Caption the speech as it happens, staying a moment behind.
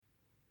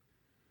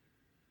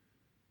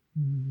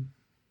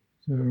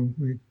So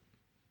we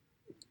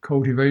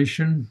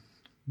cultivation,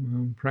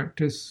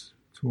 practice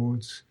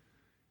towards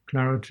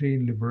clarity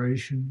and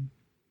liberation,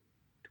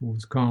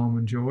 towards calm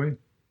and joy,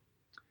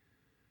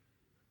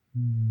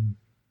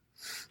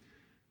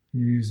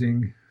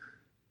 using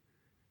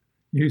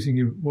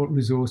what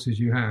resources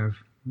you have.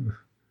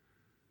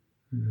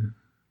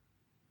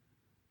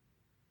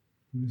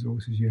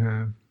 Resources you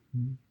have.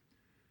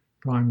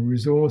 Primary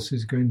resource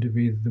is going to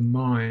be the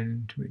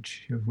mind,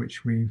 of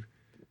which we've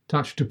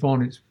touched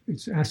upon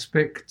its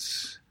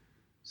aspects.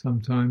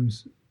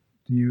 Sometimes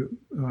you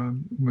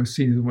almost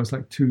seen as almost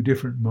like two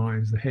different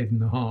minds, the head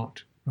and the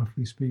heart,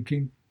 roughly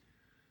speaking.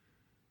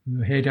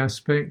 The head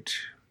aspect,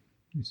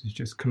 this is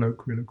just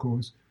colloquial, of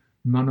course,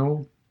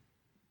 mano,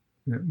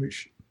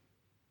 which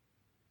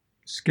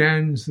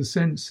scans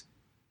the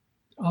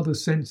other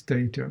sense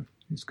data.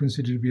 It's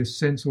considered to be a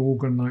sense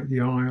organ like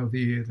the eye or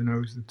the ear, the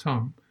nose, the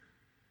tongue.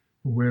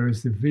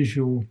 Whereas the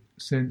visual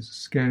sense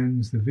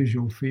scans the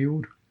visual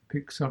field,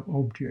 picks up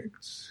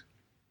objects.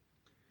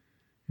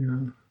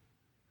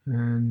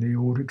 And the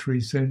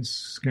auditory sense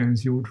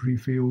scans the auditory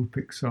field,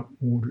 picks up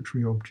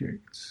auditory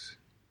objects.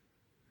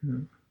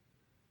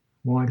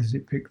 Why does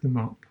it pick them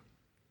up?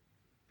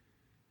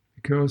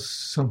 Because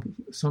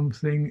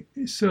something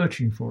is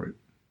searching for it.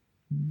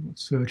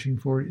 What's searching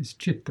for it is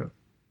citta.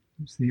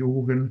 It's the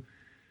organ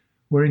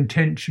where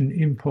intention,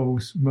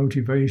 impulse,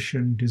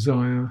 motivation,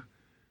 desire,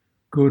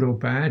 good or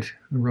bad,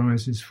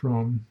 arises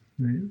from.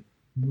 And it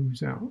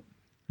moves out.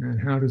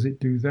 And how does it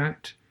do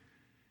that?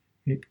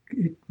 It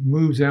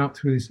moves out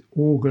through this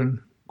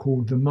organ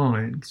called the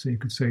mind. So you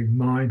could say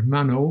mind,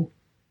 mano,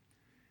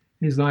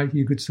 is like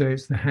you could say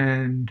it's the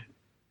hand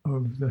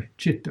of the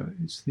citta.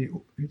 It's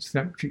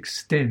that which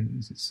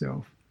extends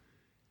itself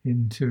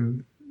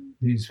into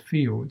these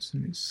fields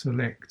and it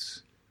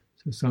selects.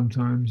 So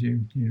sometimes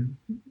you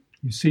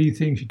see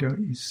things you're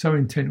so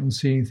intent on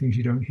seeing things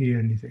you don't hear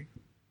anything.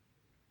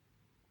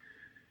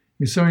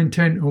 You're so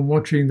intent on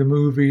watching the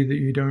movie that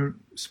you don't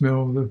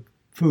smell the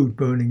food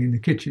burning in the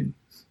kitchen.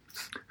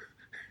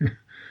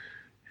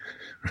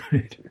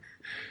 Right?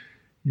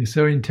 You're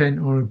so intent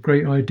on a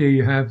great idea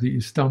you have that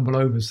you stumble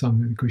over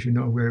something because you're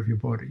not aware of your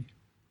body.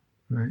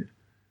 Right?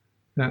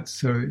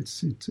 It's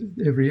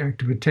every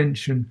act of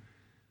attention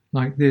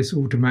like this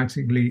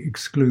automatically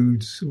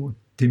excludes or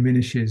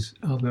diminishes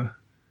other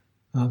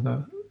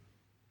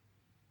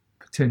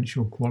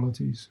potential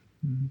qualities.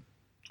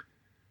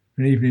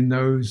 And even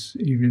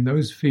in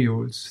those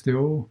fields,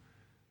 still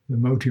the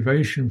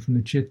motivation from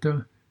the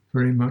citta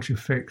very much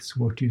affects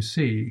what you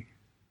see.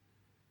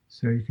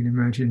 So you can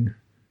imagine,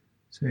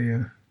 say,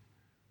 a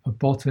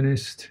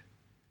botanist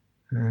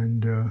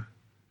and a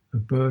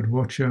bird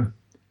watcher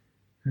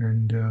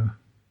and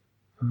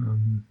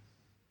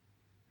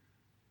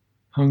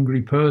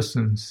hungry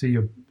person see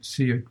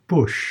a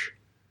bush.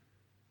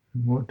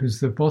 And what does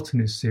the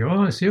botanist see?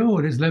 Oh, I see.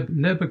 Oh, there's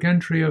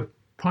Lebogantria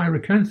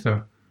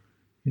pyracantha,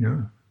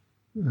 And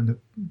the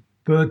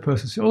bird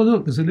person says, "Oh,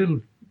 look, there's a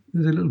little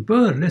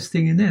bird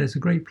nesting in there. It's a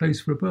great place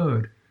for a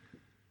bird."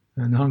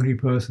 And the hungry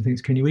person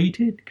thinks, "Can you eat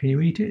it? Can you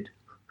eat it?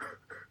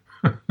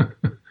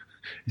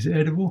 Is it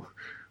edible?"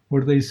 What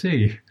do they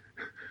see?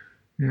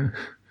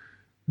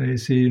 They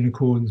see in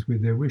accordance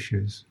with their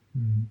wishes.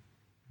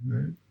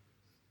 Right?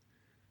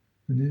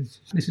 And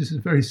this is a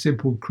very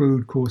simple,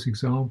 crude, coarse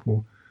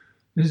example.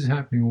 This is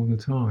happening all the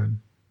time.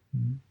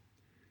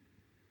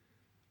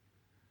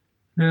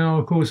 Now,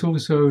 of course,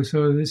 also,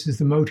 so this is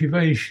the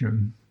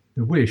motivation,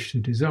 the wish, the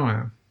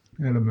desire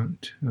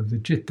element of the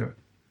citta.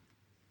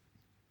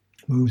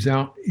 Moves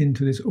out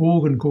into this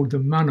organ called the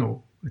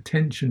mano,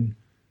 attention,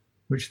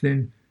 which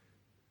then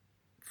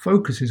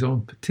focuses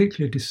on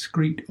particular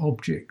discrete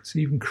objects,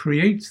 even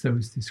creates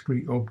those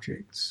discrete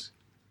objects.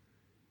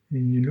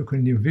 And you look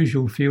in your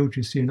visual field,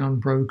 you see an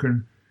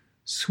unbroken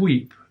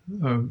sweep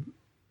of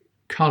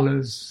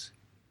colours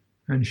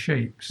and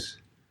shapes.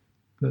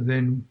 But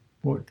then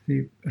what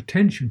the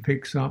attention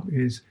picks up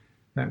is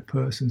that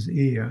person's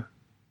ear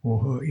or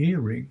her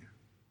earring,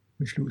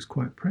 which looks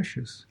quite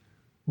precious,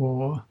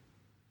 or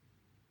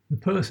the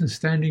person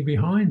standing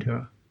behind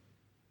her,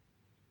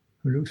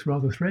 who looks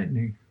rather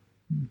threatening.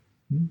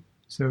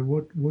 So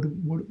what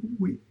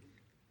we,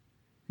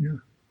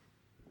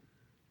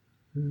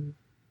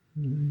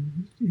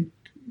 it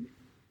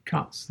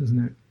cuts,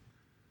 doesn't it?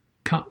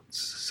 Cuts,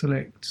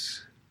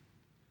 selects.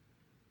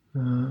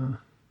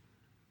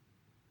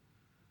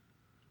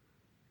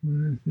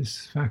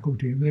 This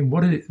faculty. And then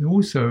what is it?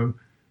 Also,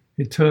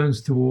 it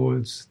turns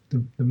towards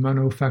the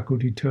mano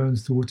faculty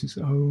turns towards its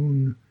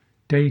own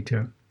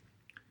data,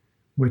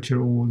 which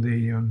are all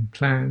the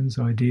plans,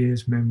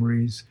 ideas,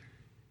 memories,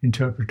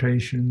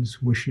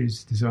 interpretations,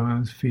 wishes,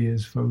 desires,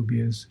 fears,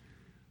 phobias,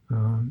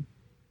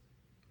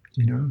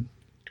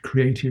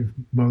 creative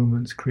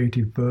moments,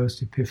 creative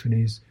bursts,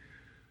 epiphanies,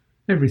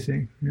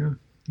 everything,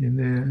 in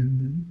there.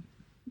 And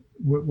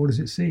what does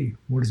it see?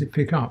 What does it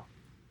pick up?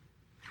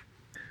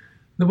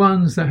 The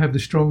ones that have the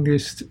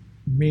strongest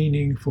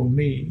meaning for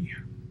me.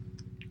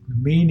 The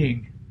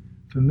meaning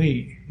for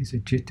me is a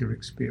citta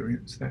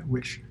experience, that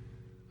which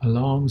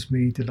alarms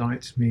me,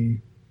 delights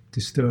me,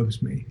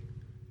 disturbs me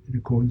in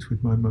accordance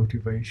with my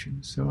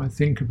motivations. So I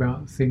think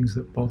about things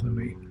that bother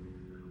me.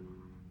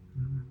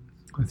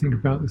 I think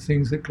about the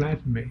things that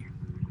gladden me.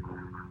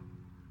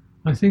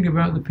 I think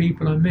about the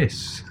people I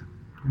miss,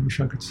 I wish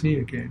I could see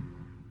again.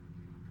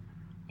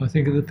 I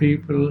think of the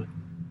people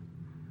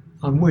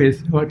I'm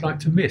with who I'd like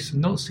to miss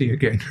and not see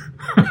again.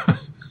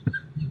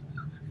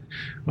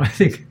 I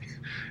think,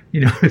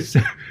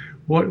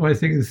 what I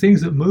think, the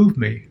things that move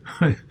me,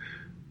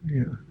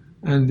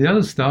 and the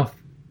other stuff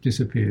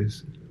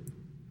disappears.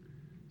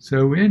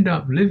 So we end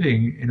up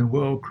living in a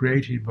world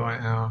created by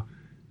our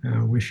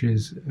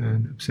wishes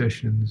and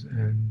obsessions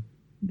and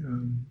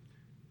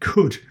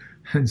good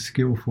and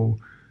skillful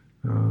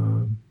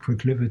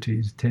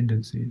proclivities,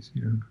 tendencies,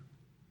 and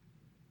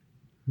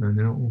they're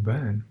not all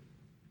bad,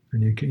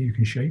 and you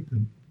can shape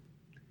them.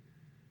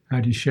 How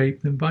do you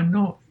shape them? By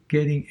not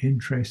getting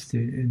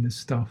interested in the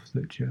stuff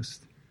that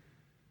just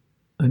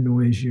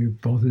annoys you,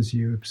 bothers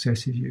you,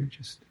 obsesses you.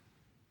 Just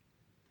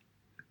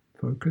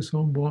focus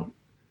on what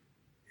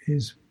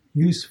is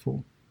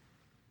useful.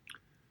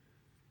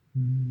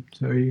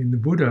 So the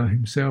Buddha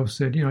himself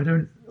said,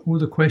 all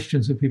the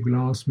questions that people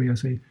ask me, I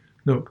say,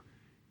 look,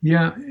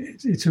 yeah,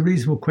 it's a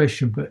reasonable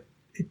question, but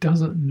it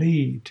doesn't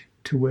lead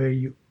to where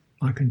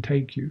I can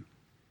take you.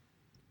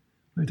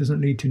 It doesn't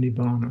lead to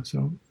Nibbana, so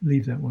I'll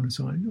leave that one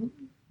aside.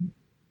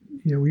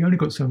 We only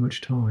got so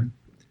much time.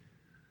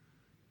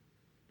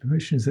 The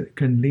questions that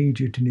can lead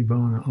you to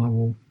Nibbana, I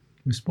will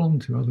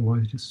respond to.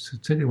 Otherwise,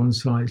 just set it one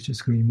side. It's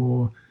just going to be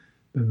more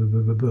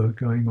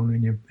going on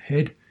in your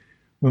head.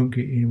 Won't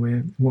get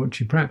anywhere. What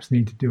you perhaps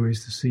need to do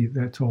is to see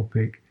that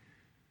topic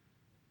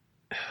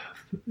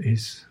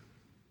is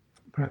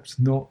perhaps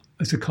not,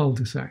 it's a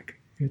cul-de-sac.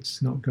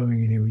 It's not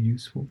going anywhere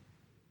useful.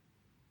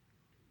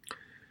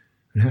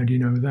 And how do you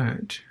know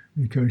that?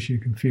 Because you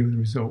can feel the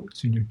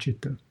results in your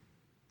citta.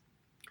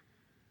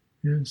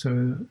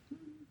 So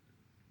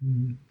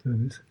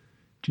this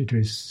citta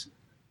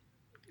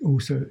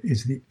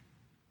is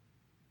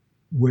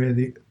where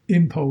the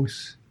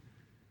impulse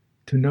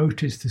to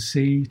notice, to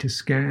see, to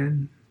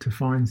scan, to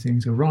find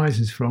things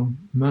arises from.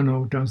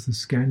 Mano does the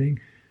scanning,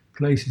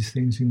 places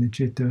things in the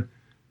citta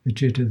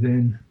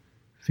then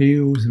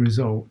feels the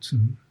results,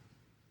 and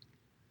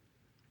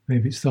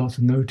maybe it starts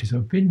to notice,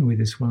 I've been with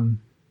this one,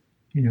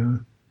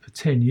 for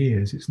 10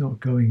 years, it's not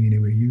going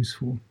anywhere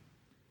useful.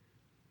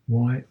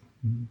 Why?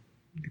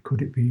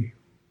 Could it be,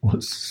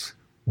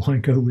 why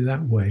go with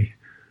that way?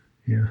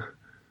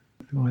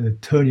 Either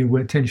turn your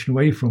attention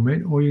away from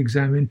it, or you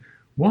examine,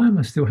 why am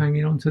I still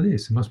hanging on to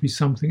this? There must be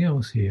something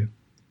else here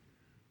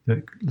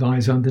that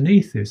lies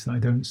underneath this that I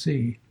don't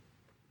see.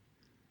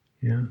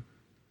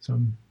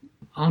 Some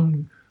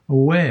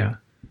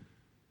unaware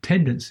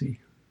tendency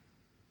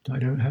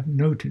that I haven't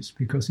noticed,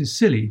 because it's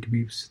silly to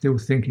be still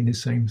thinking the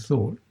same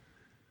thought.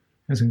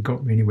 It hasn't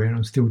got me anywhere and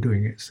I'm still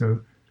doing it.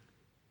 So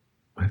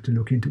I have to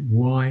look into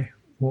why,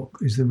 what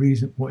is the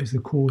reason, what is the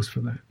cause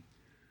for that.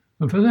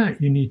 And for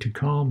that you need to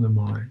calm the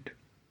mind,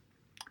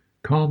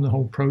 calm the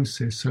whole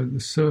process so that the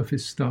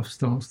surface stuff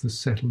starts to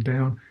settle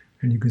down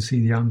and you can see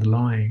the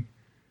underlying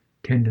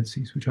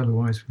tendencies which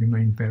otherwise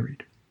remain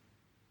buried.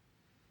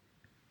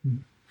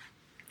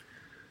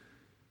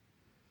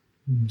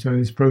 So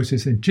this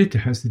process, and citta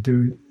has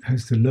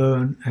to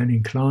learn and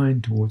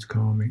incline towards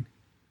calming,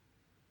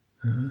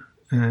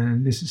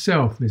 and this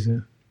itself is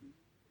a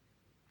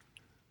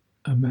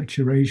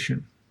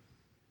maturation,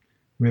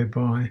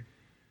 whereby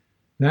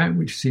that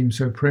which seems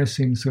so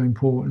pressing, so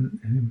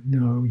important,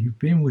 no, you've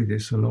been with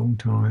this a long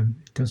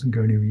time, it doesn't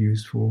go anywhere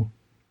useful.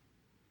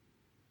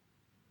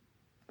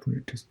 Put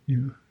it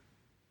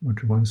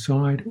onto one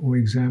side, or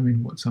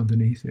examine what's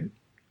underneath it,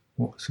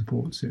 what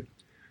supports it.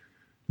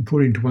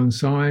 Putting to one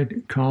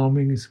side,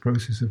 calming is the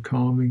process of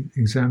calming,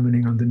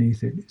 examining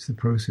underneath it, it's the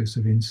process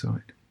of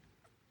insight.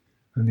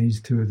 And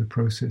these two are the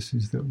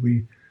processes that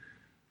we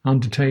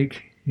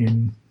undertake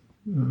in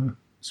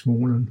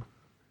small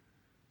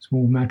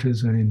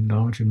matters and in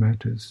larger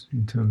matters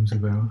in terms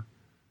of our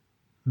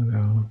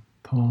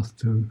path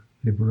to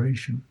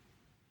liberation.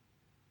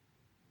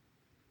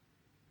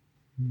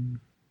 And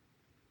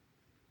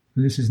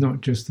this is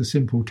not just a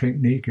simple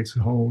technique, it's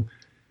a whole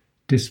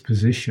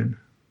disposition.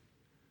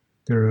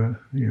 There are,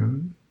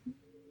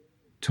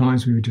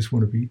 times when we just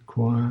want to be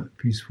quiet,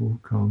 peaceful,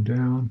 calm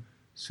down,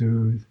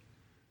 soothe.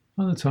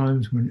 Other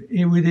times when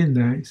within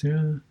that, you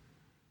say,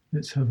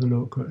 let's have a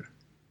look at,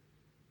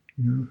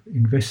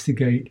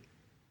 investigate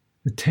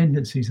the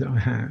tendencies that I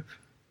have,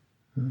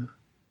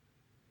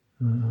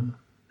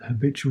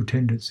 habitual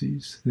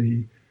tendencies.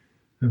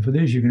 And for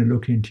this, you're going to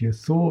look into your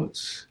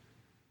thoughts,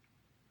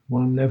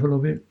 one level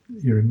of it,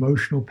 your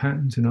emotional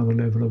patterns, another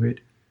level of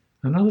it.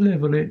 Another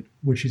level of it,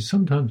 which is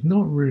sometimes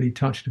not really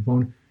touched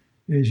upon,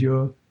 is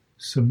your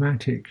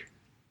somatic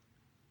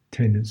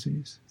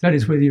tendencies. That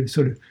is where you're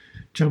sort of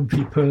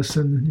jumpy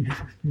person,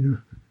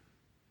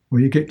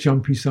 or you get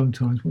jumpy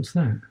sometimes. What's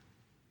that?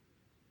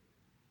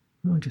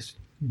 Oh, just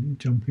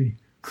jumpy.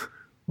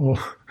 Or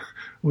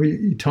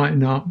you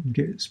tighten up and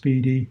get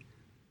speedy.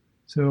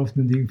 So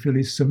often you feel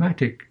these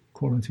somatic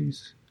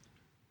qualities,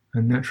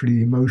 and naturally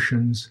the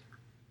emotions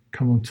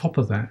come on top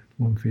of that.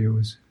 One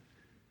feels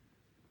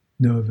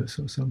nervous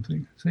or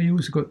something. So you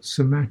also got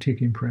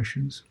somatic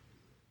impressions,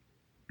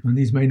 and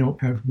these may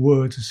not have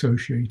words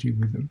associated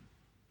with them,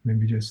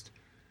 maybe just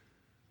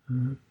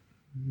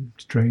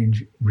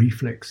strange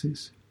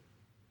reflexes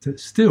that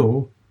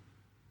still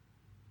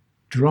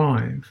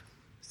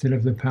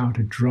have the power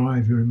to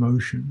drive your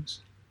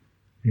emotions.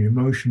 Your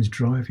emotions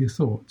drive your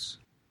thoughts.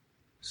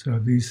 So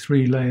these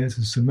three layers,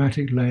 the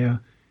somatic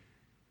layer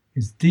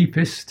is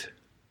deepest,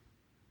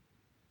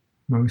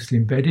 most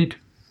embedded,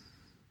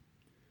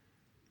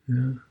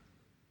 and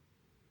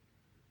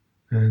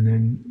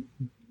then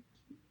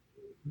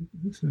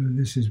so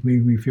this is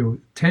we feel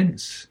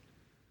tense.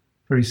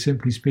 Very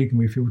simply speaking,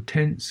 we feel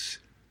tense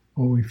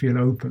or we feel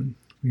open.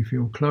 We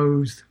feel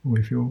closed or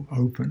we feel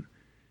open.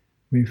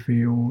 We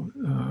feel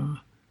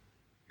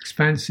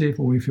expansive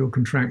or we feel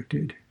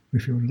contracted. We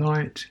feel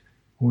light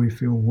or we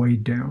feel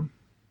weighed down.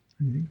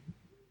 And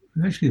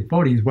actually the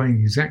body is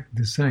weighing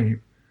exactly the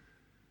same,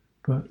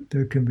 but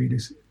there can be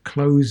this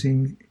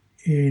closing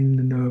in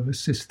the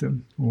nervous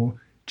system or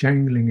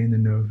jangling in the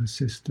nervous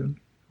system,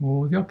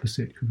 or the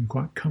opposite. It could be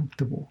quite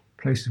comfortable,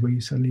 places where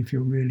you suddenly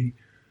feel really,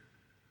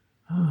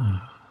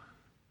 yeah.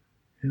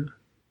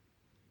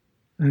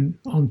 And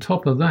on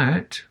top of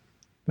that,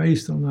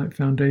 based on that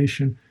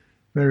foundation,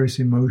 various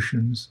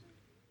emotions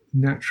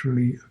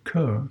naturally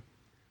occur.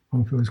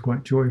 One feels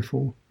quite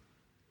joyful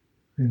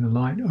in a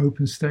light,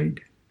 open state.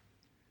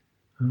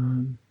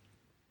 You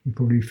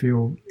probably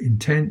feel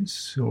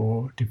intense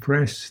or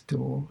depressed,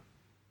 or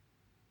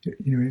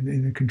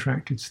in the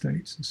contracted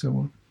states and so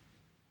on.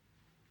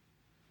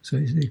 So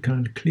it's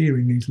kind of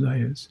clearing these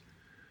layers.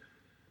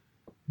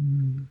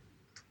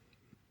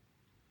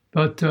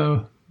 But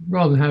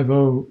rather than have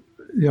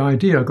the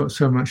idea I've got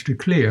so much to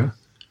clear,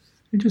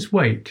 you just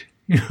wait.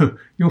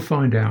 You'll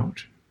find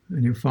out,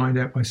 and you'll find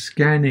out by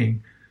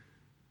scanning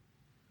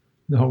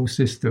the whole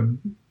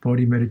system.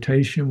 Body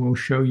meditation will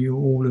show you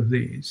all of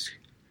these,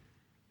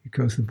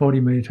 because the body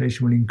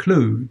meditation will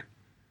include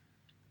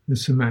the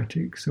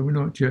somatic. So we're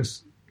not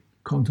just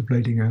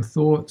contemplating our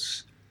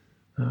thoughts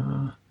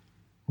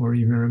or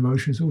even our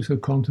emotions, also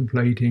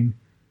contemplating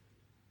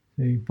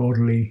the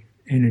bodily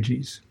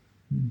energies.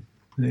 And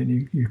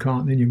then you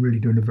can't. Then you're really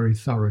doing a very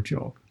thorough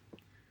job.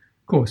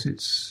 Of course,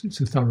 it's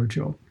a thorough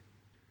job,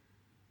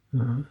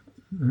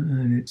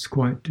 and it's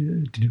quite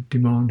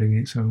demanding in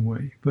its own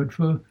way. But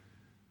for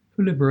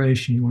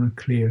liberation, you want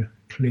to clear,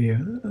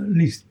 at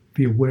least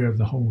be aware of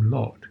the whole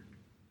lot.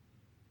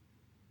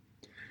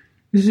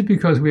 This is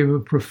because we have a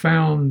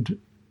profound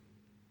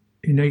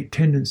innate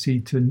tendency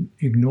to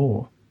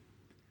ignore,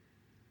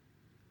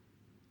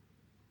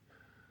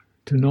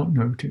 to not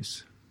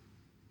notice.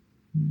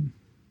 And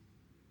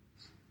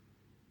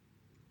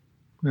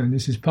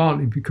this is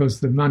partly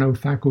because the mano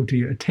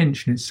faculty,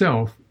 attention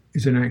itself,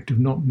 is an act of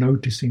not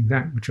noticing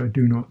that which I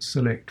do not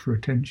select for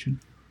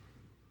attention.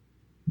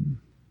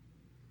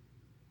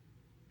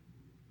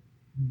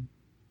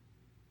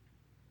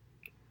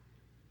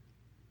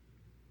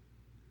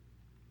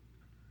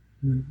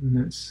 And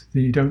that's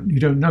you don't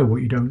know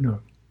what you don't know.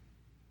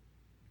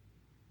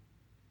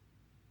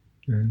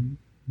 And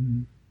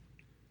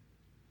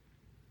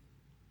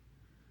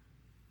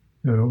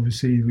so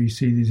obviously we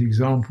see these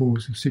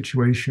examples of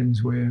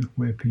situations where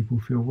people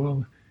feel,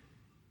 well,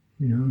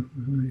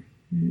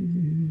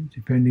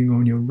 depending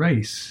on your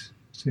race,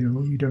 so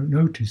you don't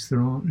notice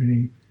there aren't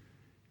any.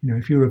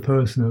 If you're a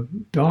person of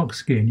dark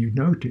skin, you'd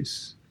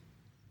notice.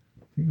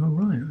 Think, oh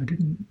right, I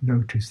didn't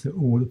notice that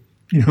all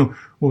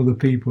the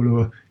people who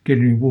are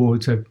getting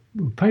awards have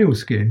pale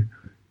skin,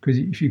 because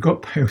if you've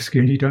got pale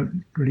skin, you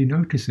don't really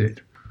notice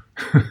it.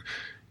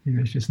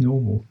 It's just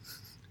normal.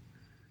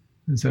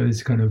 And so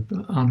this kind of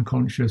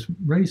unconscious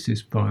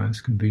racist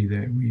bias can be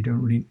there, where you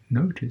don't really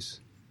notice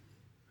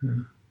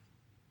and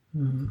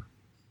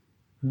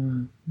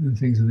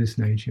things of this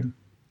nature.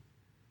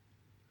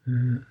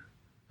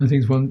 I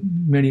think but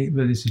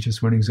this is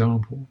just one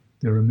example.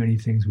 There are many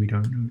things we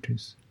don't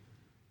notice,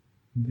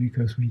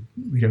 because we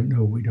don't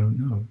know what we don't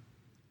know.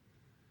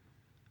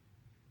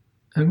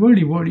 And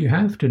really what you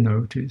have to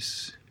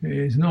notice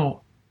is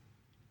not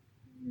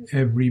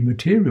every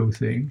material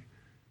thing,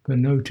 but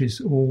notice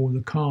all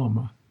the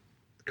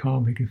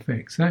karmic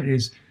effects. That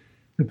is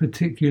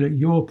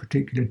your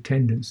particular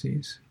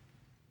tendencies.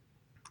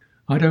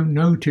 I don't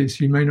notice,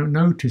 you may not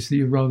notice that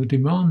you're rather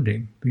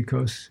demanding,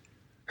 because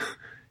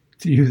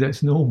to you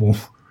that's normal.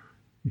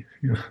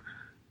 You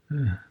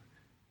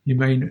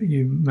may not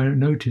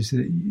notice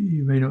that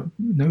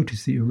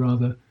you're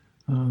rather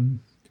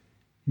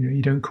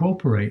you don't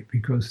cooperate,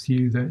 because to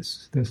you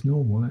that's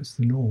normal, that's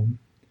the norm.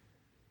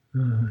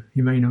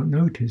 You may not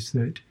notice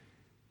that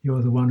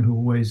you're the one who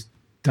always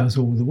does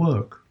all the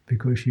work,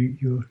 because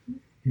you're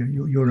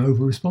an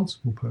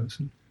over-responsible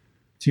person.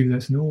 To you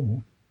that's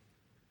normal.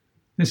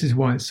 This is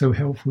why it's so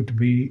helpful to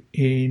be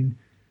in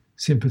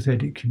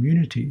sympathetic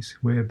communities,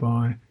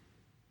 whereby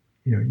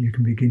you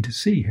can begin to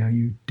see how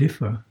you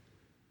differ.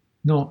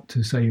 Not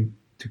to say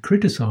to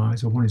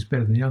criticize, or one is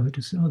better than the other,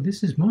 to say, oh,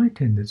 this is my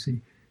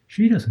tendency.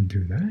 She doesn't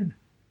do that.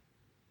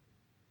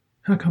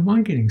 How come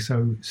I'm getting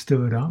so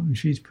stirred up and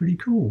she's pretty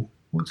cool?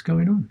 What's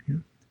going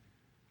on?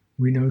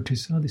 We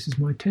notice, oh, this is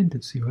my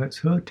tendency, or that's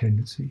her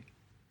tendency.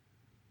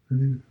 And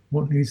then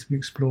what needs to be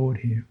explored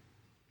here?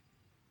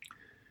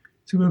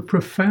 So a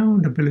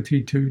profound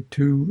ability to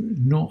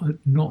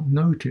not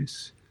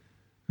notice.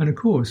 And of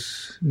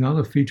course,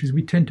 another feature is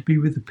we tend to be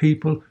with the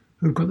people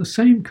who've got the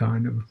same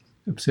kind of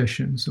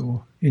obsessions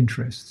or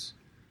interests.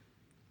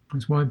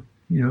 That's why,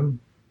 kind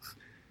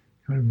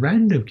of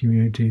random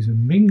communities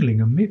and mingling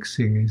and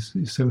mixing is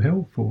so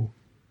helpful.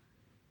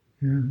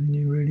 And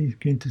you really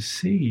begin to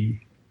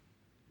see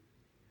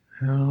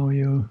how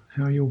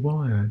you're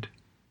wired.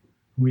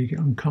 Where you get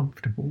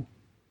uncomfortable,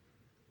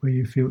 where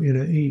you feel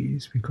ill at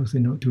ease because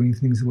they're not doing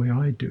things the way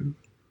I do,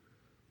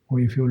 or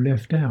you feel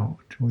left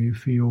out, or you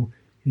feel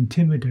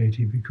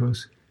intimidated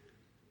because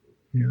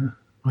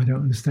I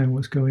don't understand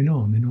what's going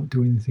on. They're not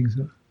doing the things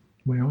the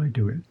way I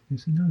do it. You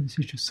say, no, this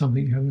is just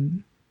something you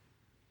haven't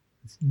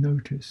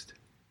noticed.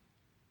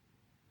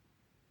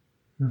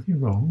 Nothing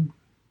wrong.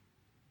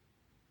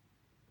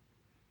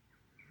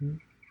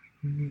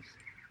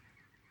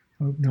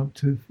 Open up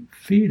to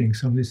feeling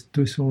some of this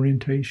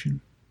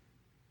disorientation.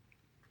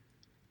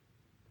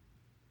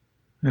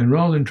 And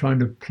rather than trying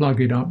to plug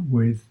it up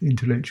with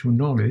intellectual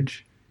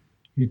knowledge,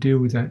 you deal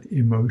with that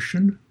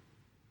emotion.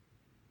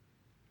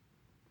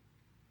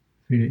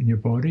 Feel it in your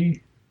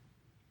body.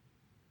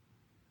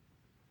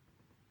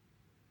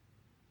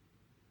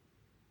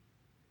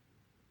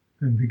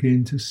 And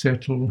begin to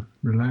settle,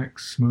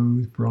 relax,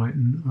 smooth,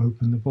 brighten,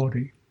 open the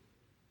body.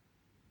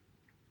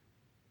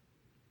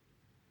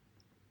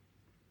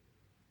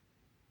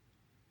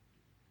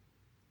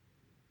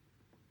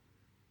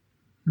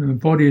 And the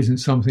body isn't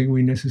something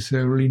we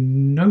necessarily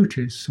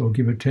notice or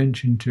give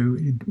attention to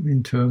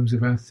in terms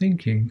of our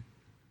thinking.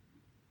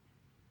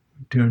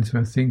 In terms of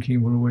our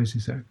thinking, we're always,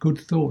 is that a good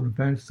thought or a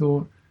bad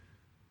thought?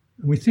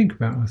 And we think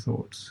about our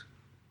thoughts.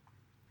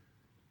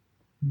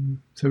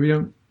 So we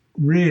don't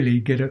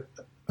really get a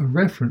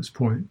reference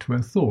point to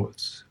our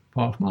thoughts,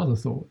 apart from other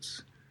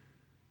thoughts.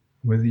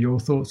 Whether your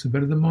thoughts are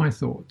better than my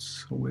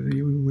thoughts, or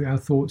whether our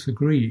thoughts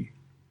agree.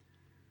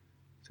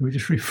 So we're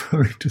just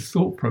referring to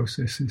thought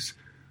processes.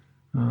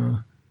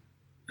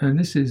 And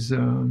this is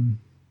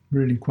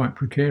really quite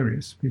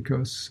precarious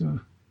because,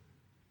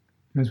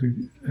 as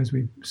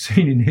we've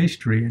seen in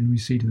history and we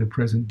see to the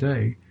present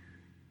day,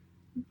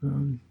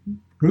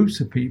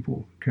 groups of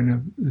people can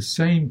have the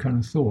same kind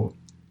of thought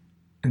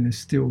and they're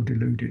still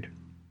deluded.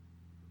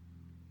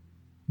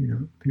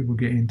 People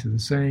get into the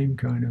same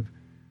kind of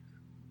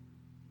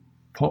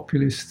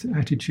populist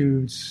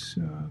attitudes,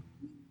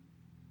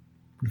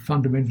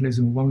 fundamentalism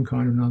of one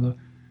kind or another.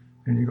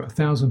 And you've got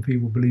 1,000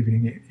 people believing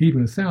in it.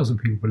 Even 1,000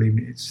 people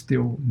believing in it, it's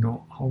still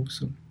not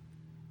wholesome.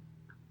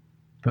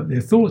 But their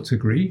thoughts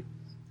agree.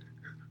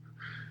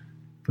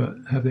 But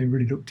have they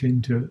really looked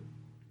into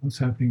what's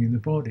happening in the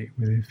body,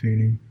 where they're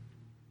feeling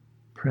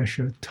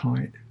pressure,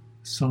 tight,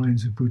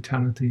 signs of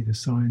brutality, the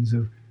signs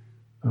of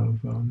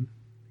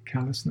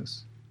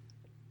callousness?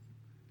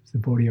 Is the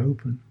body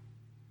open,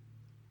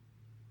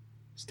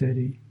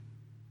 steady?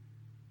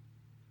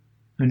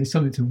 And it's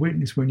something to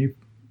witness when you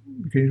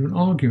get into an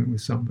argument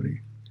with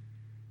somebody.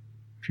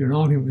 If you're in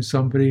an argument with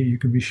somebody, you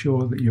can be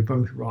sure that you're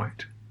both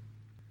right.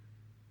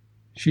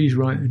 She's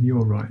right and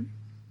you're right.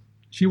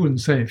 She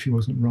wouldn't say it if she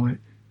wasn't right,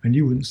 and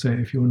you wouldn't say it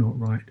if you're not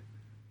right.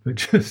 But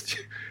just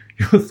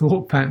your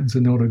thought patterns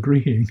are not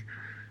agreeing.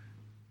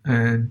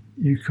 And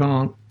you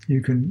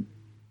can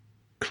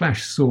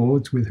clash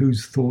swords with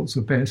whose thoughts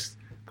are best,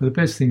 but the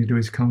best thing to do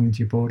is come into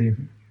your body,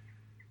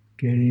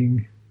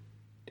 getting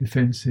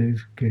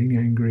defensive, getting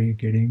angry,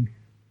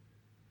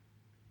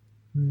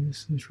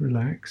 Let's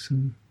relax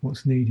and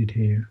what's needed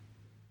here.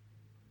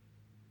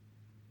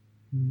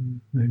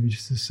 Maybe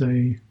just to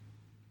say,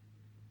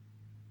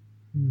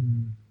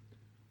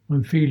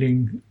 I'm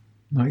feeling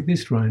like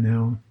this right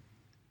now.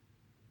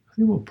 I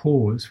think we'll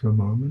pause for a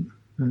moment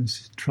and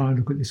try and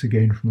look at this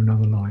again from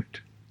another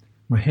light.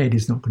 My head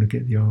is not going to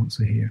get the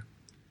answer here.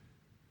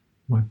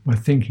 My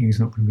thinking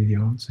is not going to be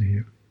the answer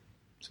here.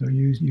 So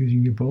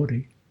using your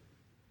body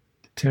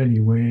to tell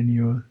you when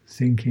your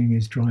thinking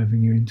is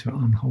driving you into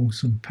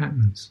unwholesome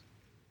patterns,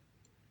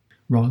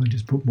 rather than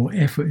just put more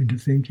effort into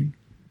thinking.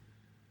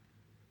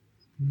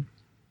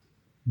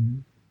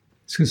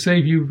 It's going to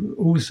save you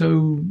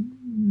also,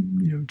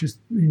 just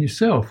in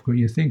yourself, because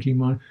you're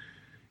thinking,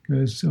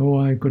 goes, oh,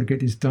 I've got to get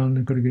this done,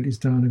 I've got to get this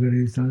done, I've got to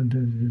get this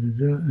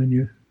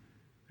done,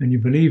 and you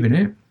believe in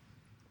it.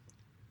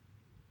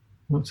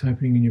 What's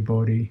happening in your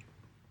body?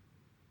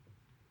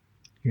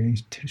 Getting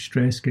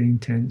stressed, getting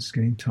tense,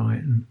 getting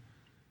tight, and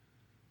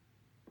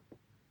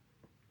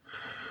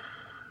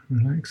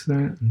relax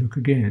that and look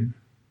again.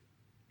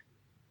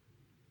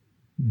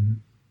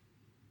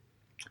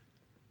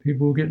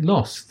 People will get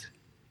lost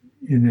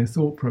in their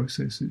thought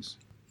processes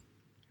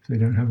if they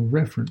don't have a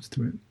reference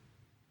to it.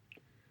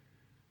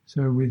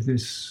 So with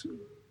this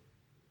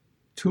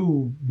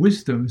tool,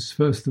 wisdom,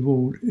 first of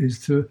all, is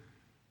to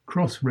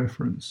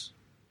cross-reference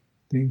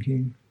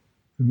thinking,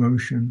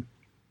 emotion,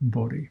 and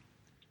body.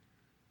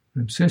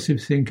 An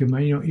obsessive thinker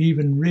may not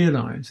even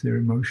realize their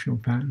emotional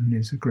pattern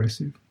is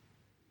aggressive.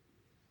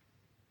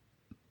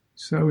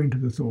 So into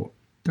the thought.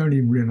 Don't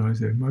even realize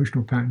their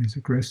emotional pattern is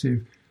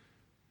aggressive,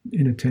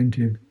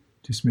 inattentive,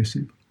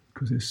 dismissive,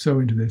 because they're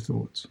so into their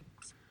thoughts.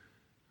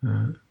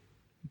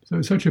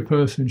 So such a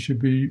person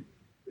should be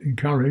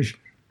encouraged,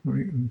 or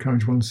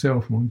encourage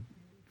oneself on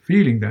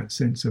feeling that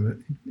sense of a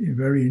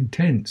very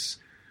intense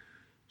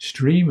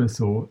stream of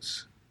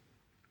thoughts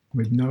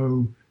with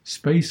no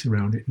space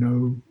around it,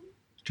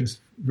 just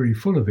very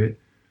full of it.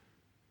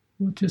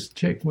 Well, just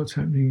check what's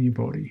happening in your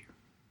body.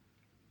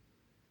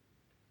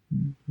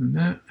 And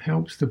that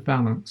helps to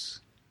balance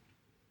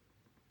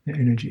the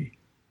energy.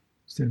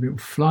 Instead of it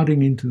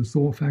flooding into the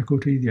thought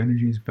faculty, the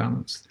energy is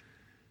balanced.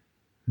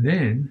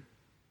 Then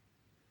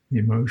the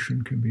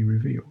emotion can be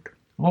revealed.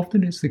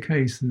 Often it's the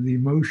case that the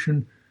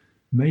emotion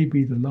may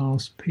be the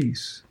last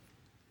piece.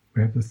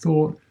 We have the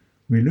thought,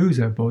 we lose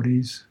our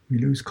bodies, we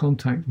lose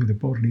contact with the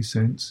bodily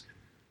sense,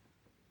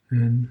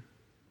 and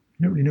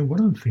I don't really know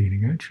what I'm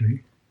feeling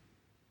actually.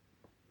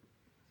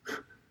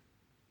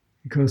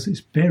 Because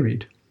it's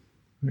buried.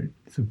 Right?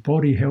 The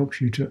body helps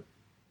you to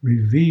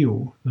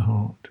reveal the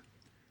heart.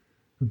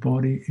 The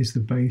body is the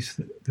base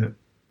that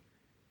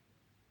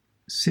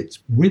sits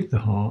with the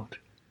heart.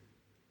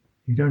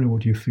 You don't know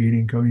what you're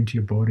feeling, go into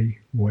your body,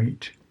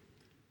 wait.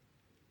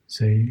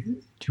 Say,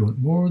 do you want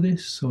more of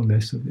this or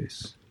less of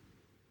this?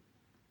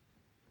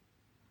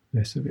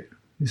 Less of it.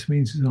 This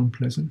means it's an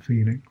unpleasant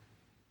feeling.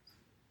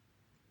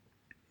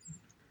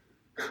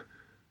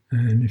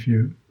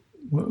 And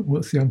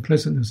what's the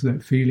unpleasantness of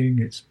that feeling?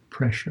 It's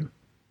pressure.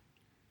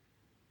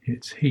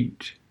 It's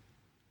heat.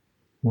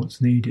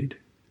 What's needed?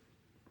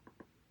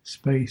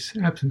 Space,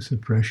 absence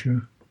of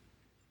pressure,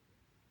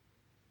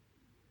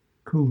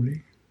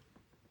 cooling.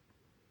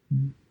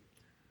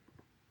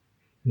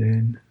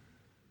 Then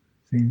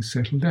things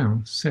settle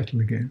down,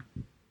 settle again.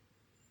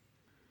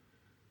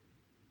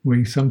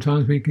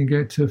 Sometimes we can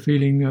get to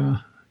feeling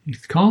you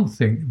can't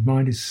think, the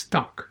mind is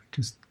stuck,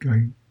 just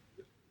going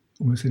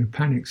almost in a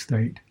panic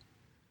state.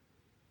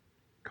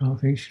 Can't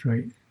think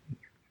straight.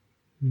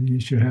 You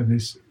should have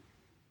this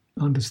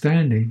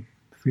understanding,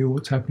 feel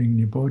what's happening in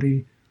your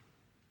body,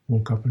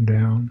 walk up and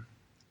down,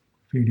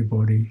 feel your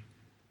body,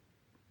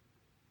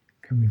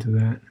 come into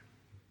that.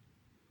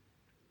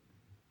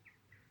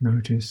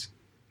 Notice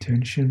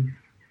tension,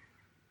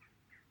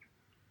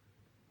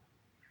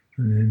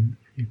 and then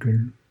you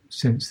can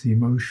sense the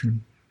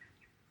emotion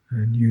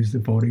and use the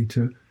body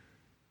to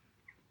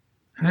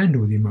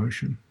handle the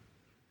emotion.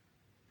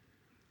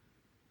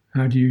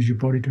 How do you use your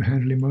body to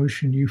handle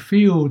emotion? You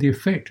feel the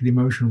effect of the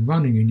emotion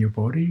running in your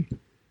body,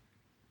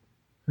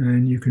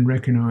 and you can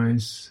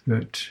recognize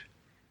that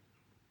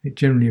it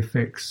generally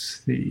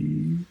affects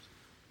the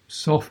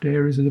soft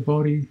areas of the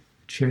body,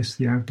 the chest,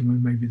 the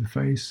abdomen, maybe the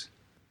face.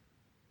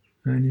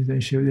 And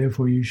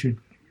therefore you should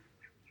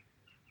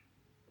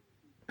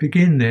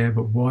begin there,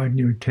 but widen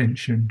your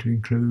attention to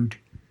include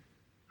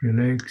your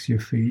legs, your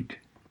feet,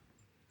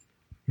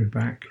 your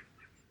back,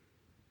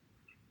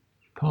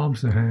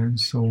 palms of the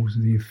hands, soles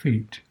of your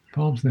feet.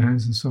 Palms of the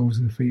hands and soles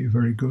of the feet are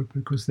very good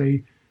because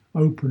they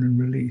open and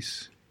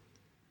release.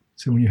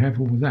 So when you have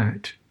all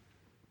that,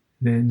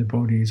 then the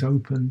body is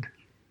opened,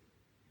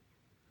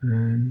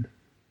 and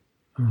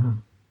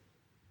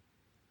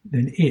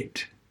then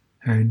it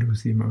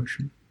handles the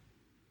emotion.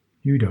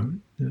 You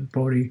don't. The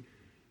body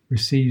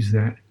receives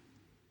that,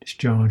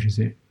 discharges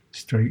it,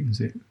 straightens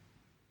it.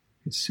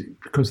 It's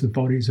because the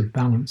body is a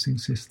balancing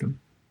system.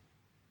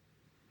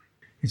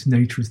 Its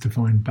nature is to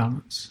find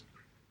balance.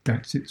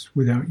 It's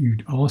without you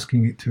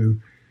asking it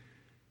to,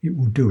 it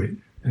will do it.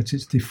 That's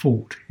its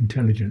default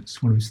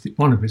intelligence. One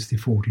of its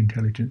default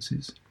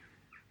intelligences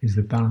is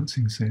the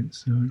balancing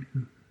sense. So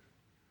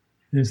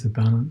there's the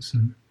balance,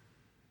 and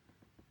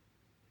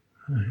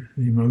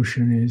the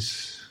emotion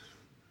is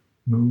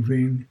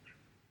moving.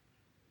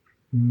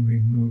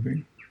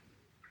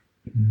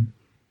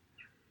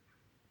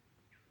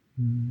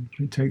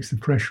 It takes the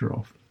pressure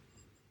off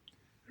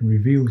and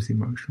reveals the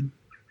emotion.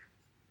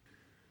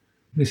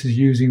 This is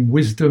using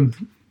wisdom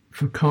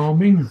for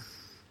calming,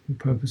 the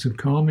purpose of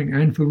calming,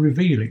 and for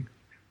revealing.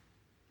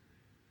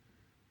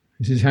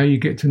 This is how you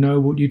get to know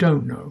what you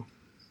don't know.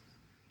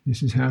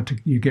 This is how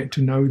you get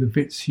to know the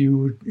bits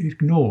you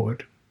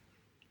ignored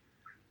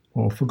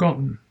or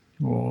forgotten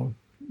or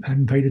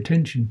hadn't paid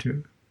attention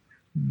to.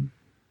 And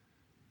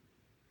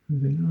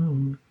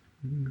then,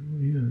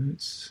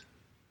 it's...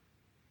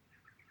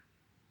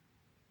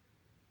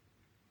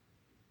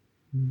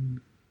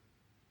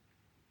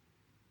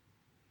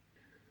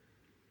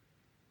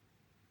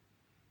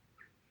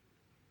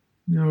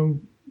 Now,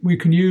 we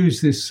can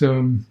use this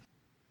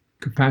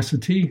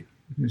capacity,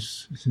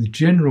 this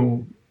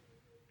general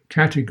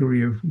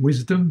category of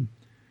wisdom,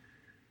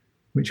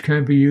 which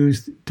can be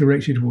used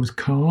directed towards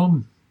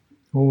calm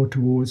or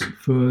towards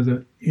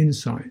further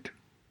insight.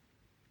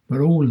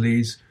 But all of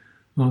these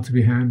are to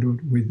be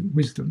handled with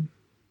wisdom.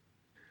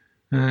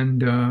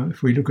 And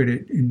if we look at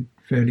it in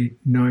fairly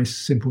nice,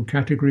 simple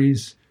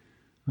categories,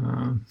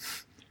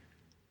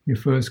 your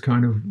first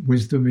kind of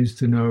wisdom is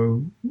to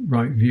know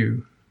right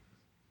view.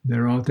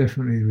 There are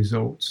definitely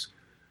results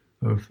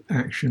of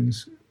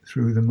actions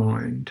through the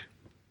mind.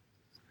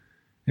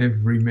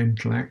 Every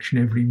mental action,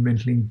 every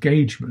mental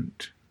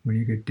engagement, when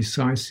you get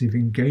decisive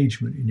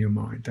engagement in your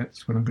mind,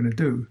 that's what I'm going to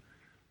do.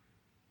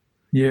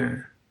 Yeah,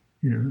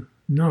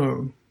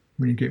 no.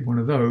 When you get one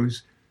of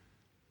those,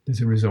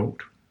 there's a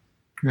result.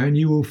 And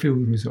you will feel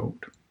the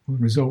result. Or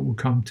the result will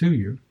come to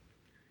you.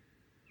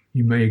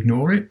 You may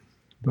ignore it,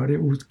 but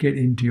it will get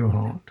into your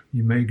heart.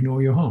 You may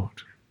ignore your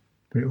heart,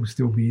 but it will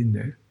still be in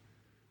there.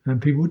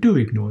 And people do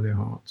ignore their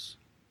hearts.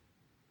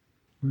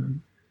 A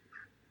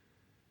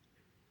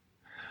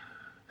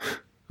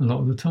lot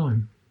of the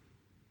time.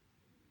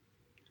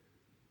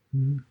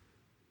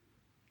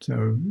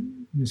 So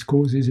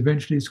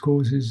eventually this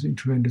causes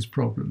tremendous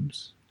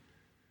problems.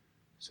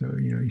 So,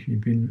 if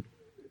you've been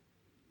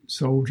a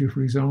soldier,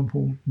 for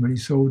example, many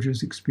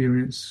soldiers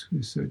experience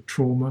this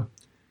trauma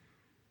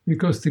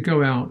because to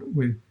go out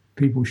with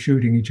people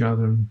shooting each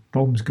other and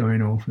bombs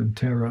going off and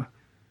terror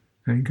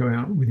and go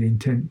out with the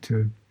intent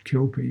to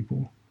kill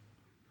people,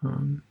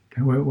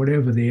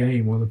 whatever the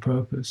aim or the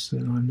purpose,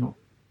 and I'm not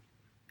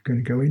going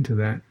to go into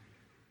that,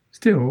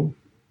 still,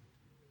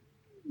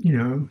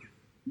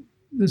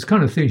 there's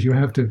kind of things you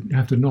have to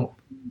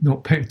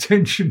not pay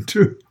attention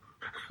to.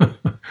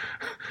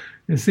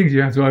 There's things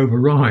you have to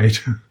override,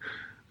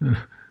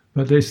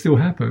 but they still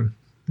happen.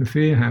 The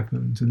fear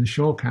happens, and the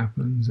shock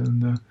happens,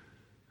 and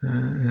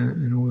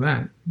all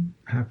that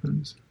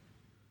happens,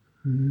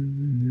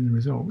 and the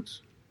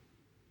results.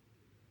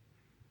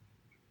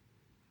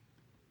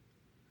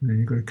 And then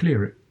you've got to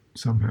clear it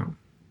somehow.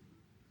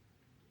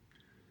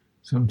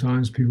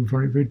 Sometimes people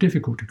find it very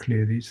difficult to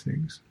clear these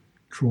things,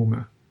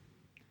 trauma.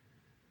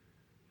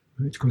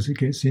 It's because it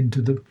gets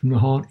from the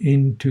heart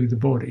into the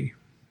body.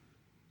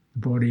 The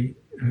body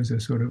has a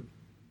sort of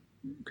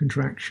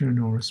contraction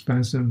or a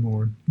spasm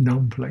or a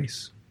numb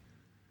place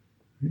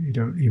that you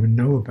don't even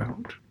know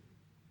about.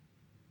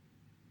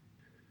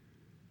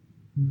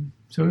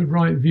 So with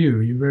right view,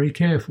 you're very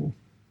careful,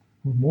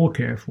 or more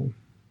careful,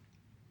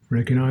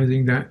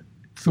 recognizing that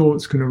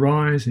thoughts can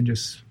arise and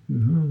just,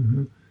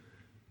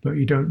 but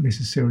you don't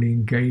necessarily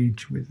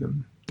engage with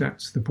them.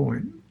 That's the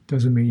point.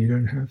 Doesn't mean you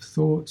don't have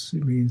thoughts.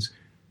 It means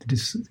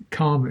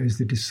karma is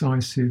the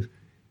decisive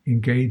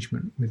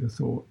engagement with a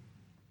thought.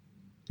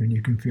 And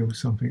you can feel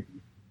something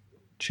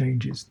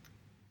changes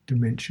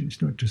dimension.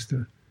 It's not just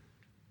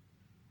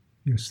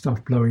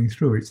stuff blowing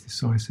through, it's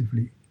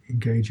decisively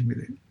engaging with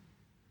it.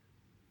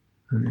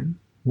 And then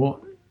what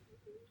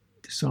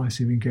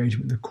decisive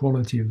engagement, the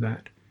quality of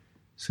that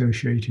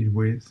associated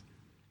with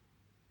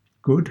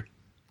good,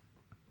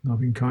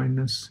 loving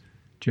kindness,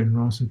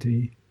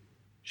 generosity,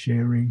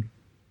 sharing,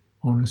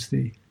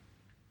 honesty,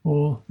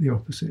 or the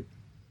opposite.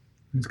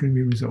 There's going to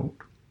be a result.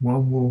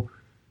 They'll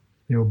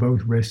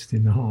both rest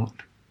in the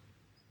heart.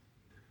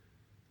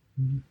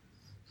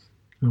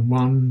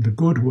 And the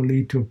good will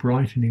lead to a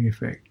brightening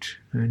effect,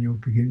 and you'll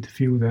begin to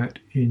feel that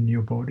in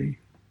your body.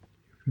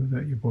 You feel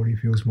that your body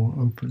feels more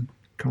open,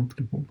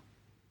 comfortable,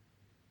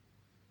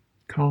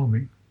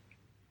 calming.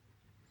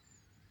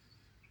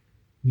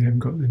 You haven't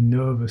got the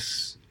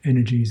nervous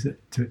energies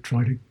that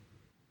try to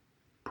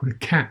put a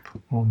cap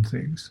on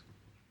things,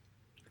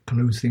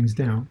 close things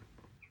down,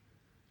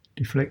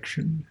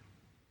 deflection,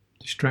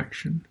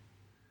 distraction,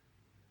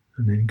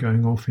 and then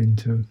going off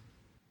into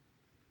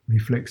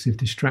reflexive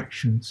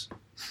distractions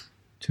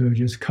to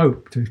just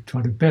cope, to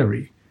try to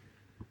bury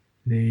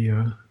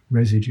the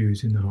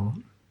residues in the heart.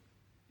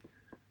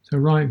 So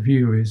right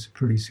view is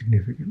pretty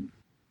significant.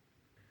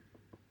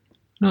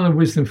 Another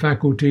wisdom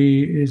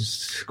faculty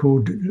is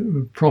called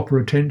proper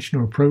attention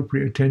or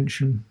appropriate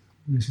attention.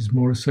 This is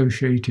more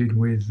associated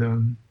with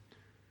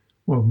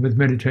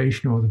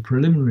meditation or the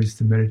preliminaries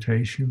to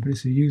meditation, but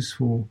it's a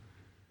useful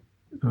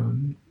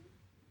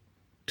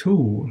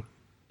tool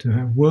to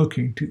have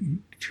working,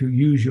 to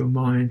use your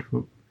mind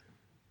for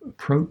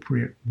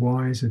appropriate,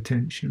 wise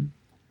attention.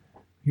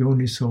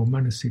 Yoniso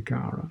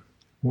manasikara.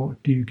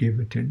 What do you give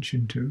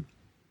attention to?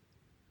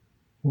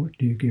 What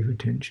do you give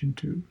attention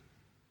to?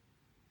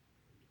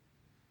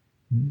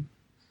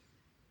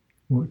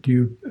 What do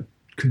you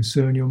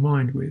concern your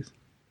mind with?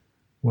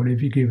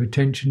 Whatever you give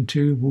attention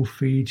to will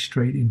feed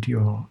straight into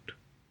your heart.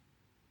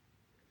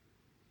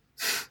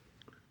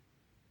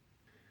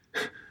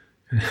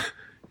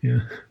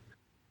 Yeah.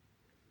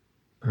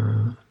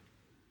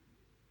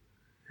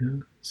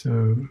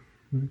 So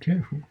be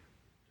careful.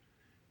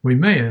 We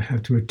may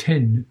have to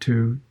attend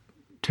to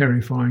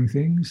terrifying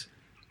things,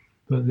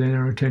 but then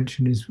our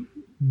attention is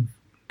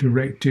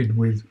directed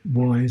with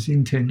wise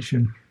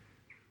intention.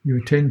 You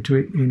attend to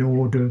it in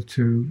order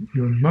to,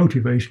 your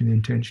motivation and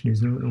intention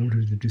is in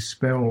order to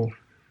dispel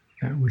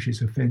that which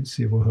is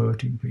offensive or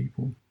hurting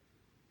people,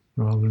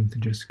 rather than to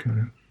just kind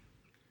of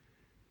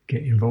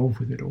get involved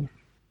with it all.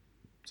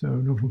 So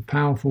another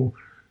powerful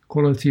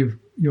quality of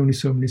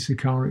Yoniso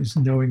Manasikara is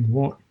knowing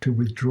what to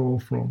withdraw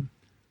from,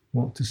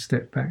 what to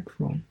step back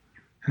from,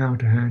 how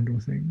to handle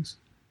things.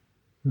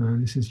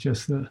 This is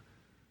just the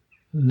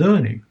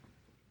learning.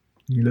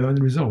 You learn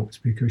the results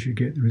because you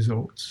get the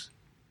results.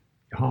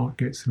 Your heart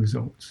gets the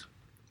results.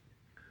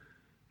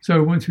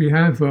 So once we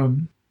have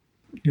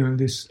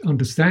this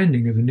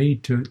understanding of the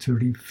need to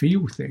really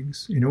feel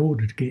things in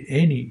order to get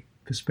any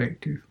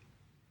perspective,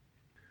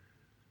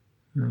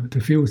 to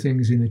feel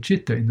things in the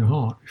citta, in the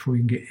heart, before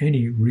you can get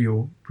any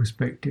real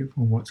perspective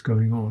on what's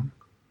going on,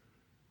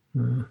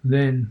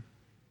 then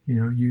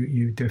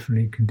you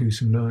definitely can do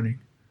some learning.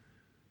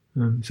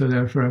 So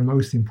therefore our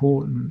most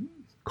important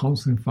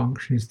constant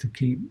function is to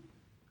keep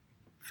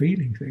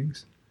feeling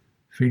things,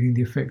 feeling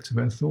the effects of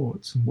our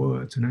thoughts and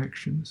words and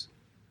actions.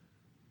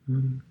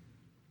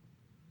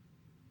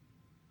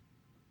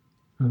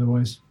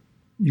 Otherwise,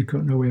 you've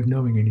got no way of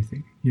knowing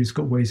anything. You've just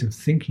got ways of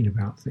thinking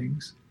about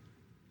things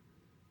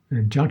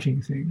and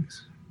judging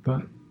things,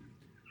 but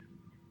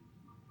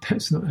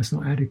that's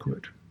not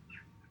adequate.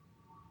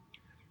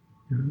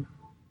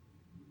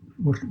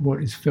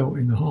 What is felt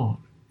in the heart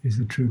is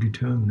the true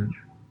determinant.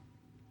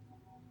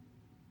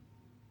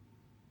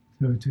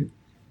 So to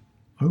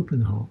open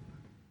the heart.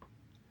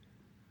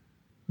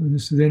 And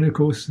then, of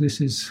course,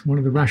 this is one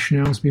of the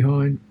rationales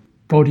behind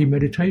body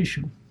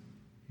meditation,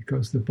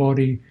 because the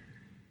body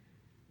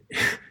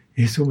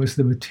is almost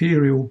the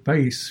material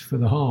base for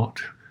the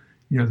heart.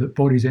 The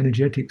body's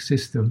energetic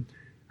system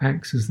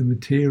acts as the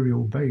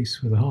material base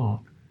for the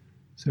heart.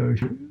 So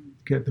if you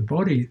get the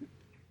body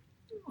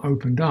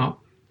opened up,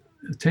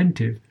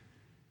 attentive,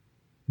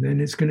 then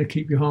it's going to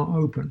keep your heart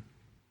open.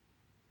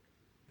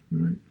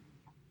 Right?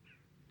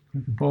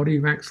 The body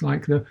acts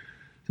like as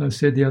I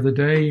said the other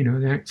day,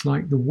 it acts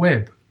like the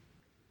web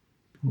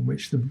on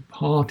which the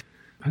heart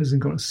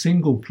hasn't got a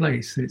single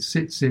place that it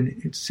sits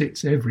in. It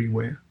sits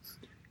everywhere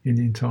in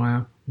the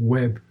entire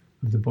web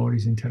of the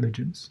body's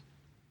intelligence.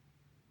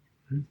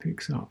 And it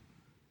picks up.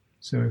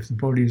 So if the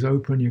body is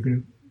open,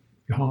 your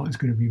heart is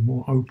going to be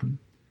more open.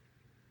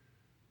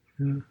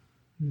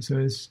 So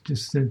it's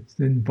just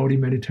then body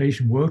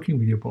meditation, working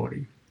with your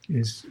body,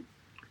 is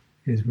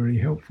really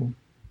helpful.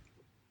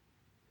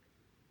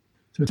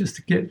 So just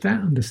to get that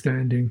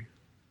understanding,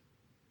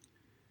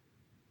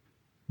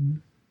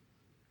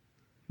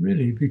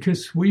 really,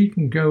 because we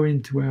can go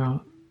into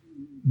our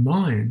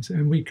minds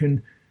and we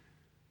can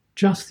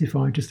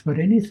justify just about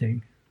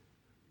anything.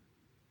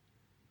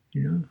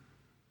 Human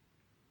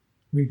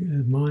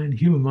mind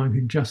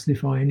can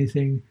justify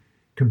anything,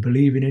 can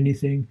believe in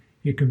anything.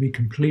 It can be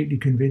completely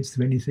convinced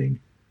of anything.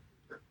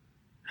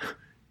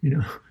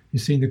 You've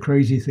seen the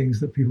crazy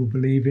things that people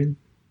believe in.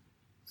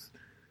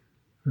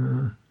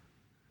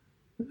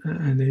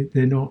 And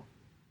they're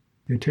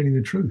telling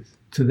the truth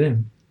to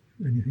them.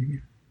 And you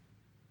think,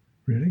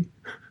 really?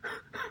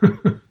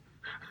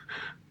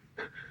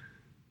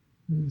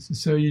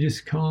 So you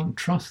just can't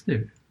trust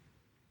it.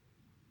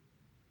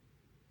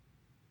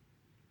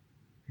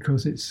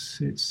 Because it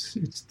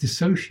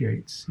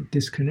dissociates, it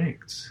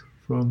disconnects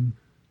from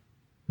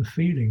the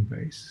feeling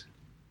base,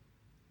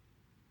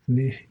 from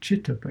the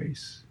citta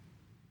base,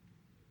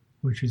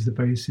 which is the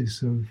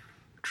basis of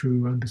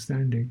true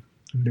understanding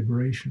and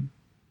liberation.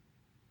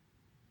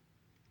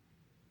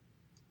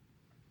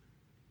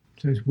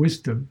 So it's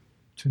wisdom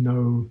to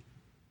know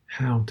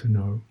how to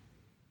know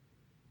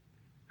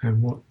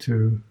and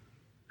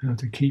how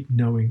to keep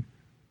knowing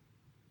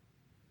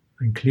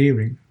and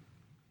clearing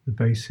the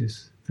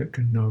basis that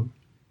can know.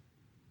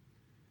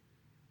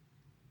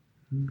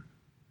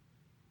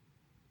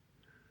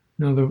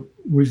 Now the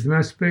wisdom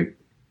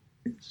aspect,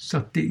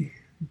 sati,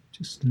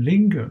 just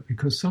linger,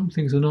 because some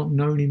things are not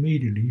known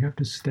immediately. You have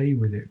to stay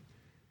with it.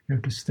 You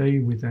have to stay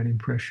with that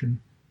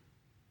impression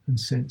and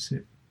sense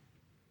it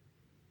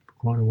for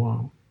quite a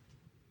while.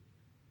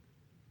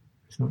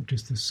 It's not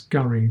just a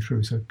scurrying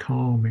through, so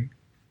calming.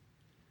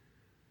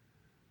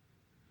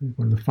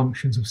 One of the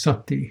functions of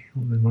sati,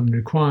 or one of the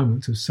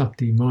requirements of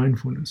sati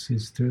mindfulness,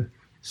 is to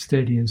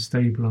steady and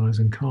stabilize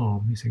and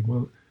calm. You think,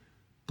 well,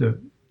 the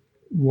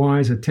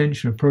wise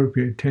attention,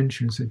 appropriate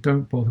attention, so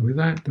don't bother with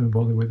that, don't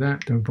bother with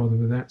that, don't bother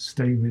with that,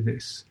 stay with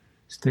this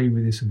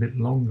a bit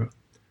longer.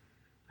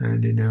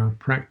 And in our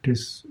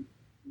practice,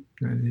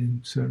 and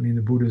certainly in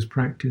the Buddha's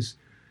practice,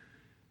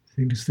 the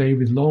thing to stay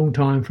with long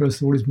time,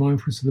 first of all, is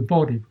mindfulness of the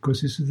body,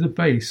 because this is the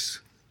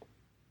base.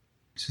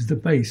 This is the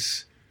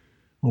base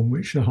on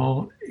which the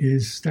heart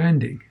is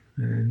standing,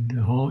 and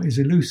the heart is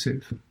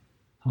elusive. The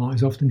heart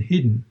is often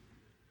hidden.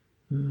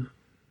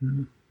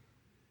 It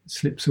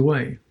slips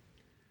away.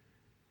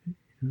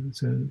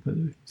 So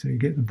you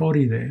get the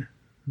body there,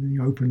 and then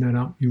you open that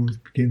up.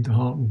 The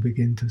heart will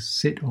begin to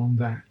sit on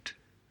that,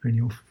 and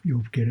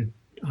you'll get an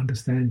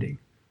understanding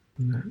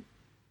from that.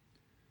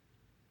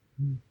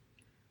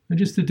 And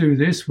just to do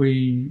this,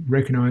 we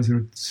recognize there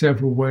are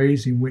several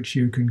ways in which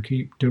you can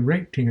keep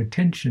directing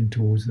attention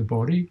towards the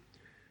body,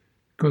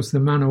 because the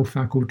mano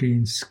faculty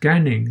in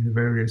scanning the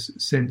various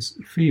sense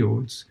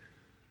fields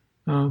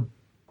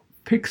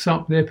picks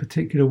up their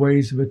particular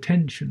ways of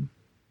attention.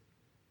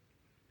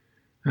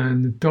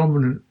 And the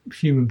dominant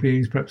human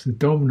beings, perhaps the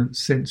dominant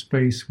sense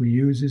base we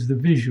use is the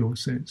visual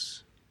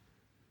sense.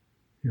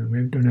 We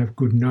don't have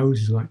good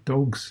noses like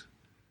dogs.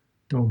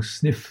 Dogs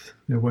sniff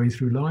their way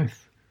through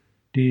life.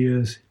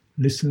 Deers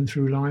listen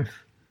through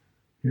life.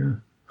 Yeah.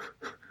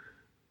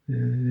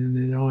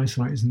 And their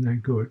eyesight isn't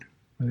that good,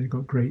 but they've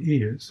got great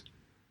ears.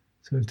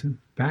 So to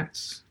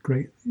bats,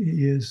 great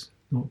ears,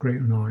 not great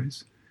on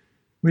eyes.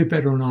 We're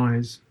better on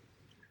eyes.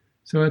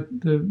 So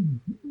the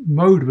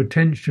mode of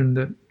attention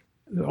that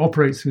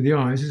operates through the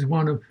eyes is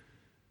one of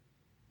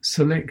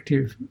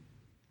selective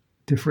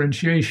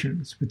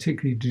differentiations,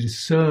 particularly to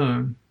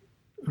discern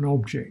an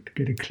object,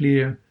 get a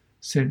clear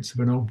sense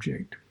of an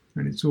object.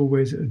 And it's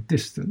always at a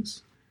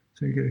distance.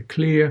 So you get a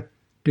clear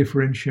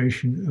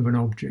differentiation of an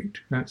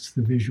object. That's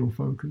the visual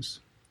focus,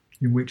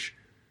 in which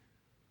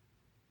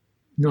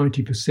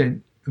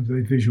 90% of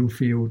the visual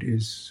field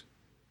is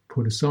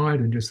put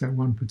aside and just that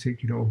one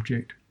particular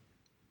object.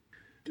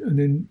 And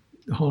then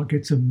the heart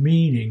gets a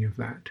meaning of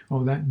that.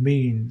 Oh, that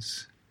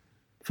means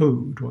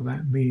food, or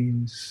that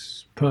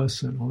means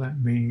person, or that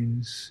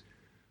means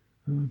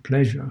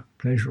pleasure.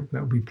 Pleasure,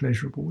 that would be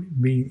pleasurable.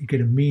 You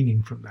get a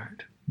meaning from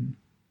that.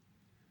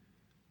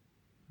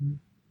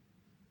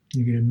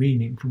 You get a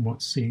meaning from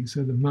what's seen.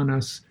 So the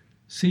manas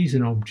sees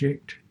an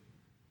object,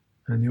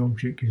 and the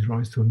object gives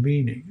rise to a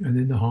meaning, and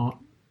then the heart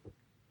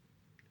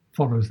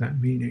follows that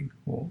meaning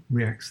or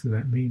reacts to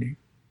that meaning.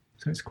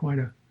 So it's quite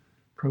a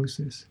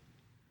process.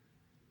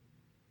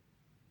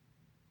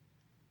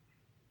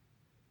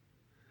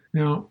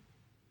 Now,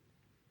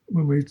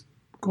 when we're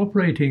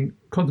contemplating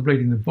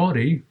the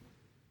body,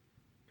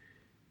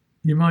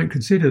 you might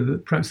consider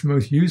that perhaps the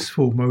most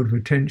useful mode of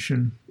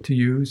attention to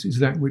use is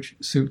that which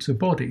suits a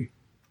body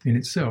in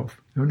itself.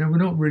 Now, we're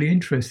not really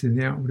interested in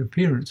the outward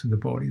appearance of the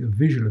body, the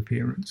visual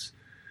appearance,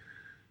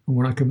 and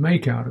what I can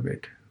make out of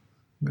it,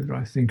 whether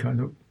I think I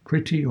look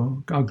pretty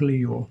or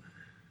ugly or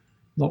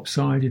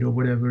lopsided or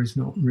whatever, is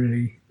not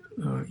really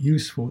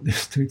useful at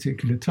this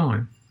particular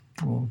time,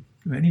 or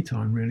any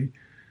time really.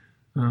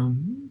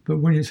 But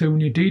when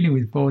you're dealing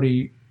with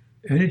body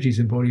energies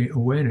and body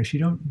awareness, you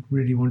don't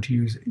really want to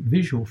use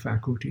visual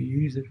faculty. You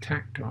use the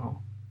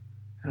tactile.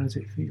 How does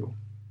it feel?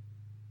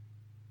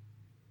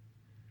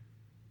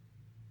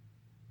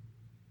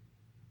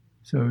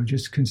 So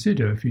just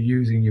consider if you're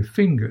using your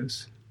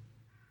fingers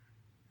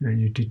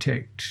and you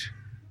detect,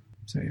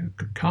 say,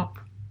 a cup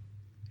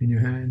in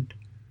your hand.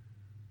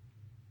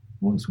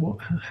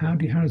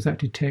 How is that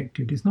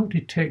detected? It's not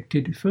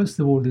detected. First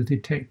of all, the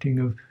detecting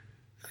of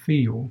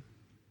feel.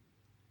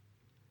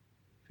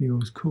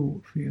 Feels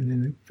cool, and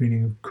then the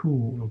feeling of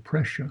cool or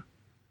pressure,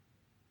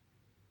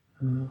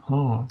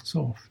 hard,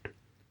 soft,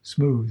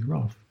 smooth,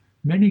 rough.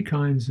 Many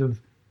kinds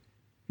of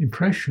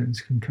impressions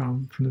can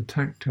come from the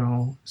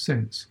tactile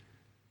sense,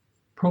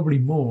 probably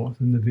more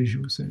than the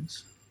visual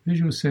sense.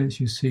 Visual sense,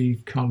 you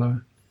see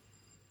colour,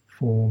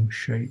 form,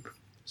 shape,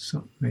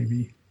 so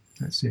maybe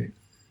that's it.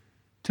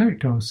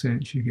 Tactile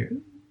sense, you get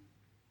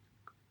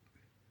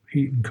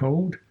heat and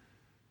cold,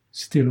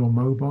 still or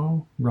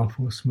mobile, rough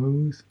or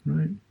smooth,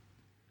 right?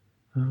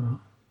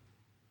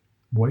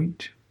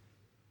 Weight,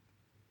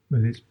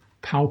 whether it's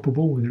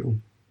palpable, whether it's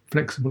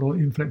flexible or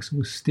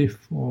inflexible,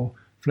 stiff or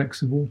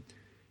flexible.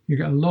 You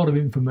get a lot of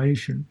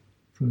information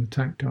from the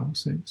tactile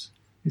sense.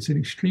 It's an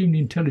extremely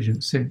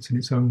intelligent sense in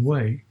its own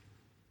way.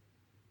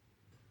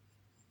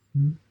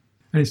 And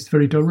it's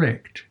very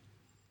direct.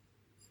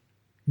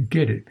 You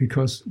get it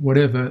because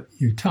whatever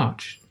you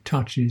touch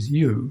touches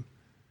you,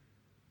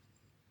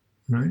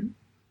 right?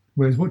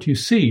 Whereas what you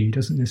see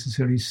doesn't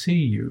necessarily see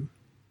you.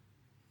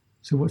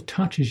 So what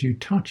touches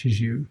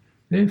you.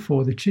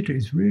 Therefore, the citta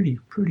is really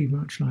pretty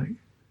much like,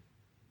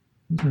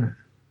 what's that?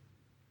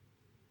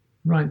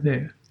 Right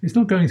there. It's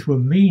not going through a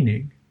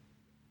meaning.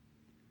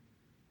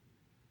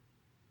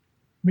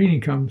 Meaning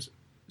comes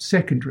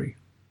secondary.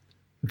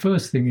 The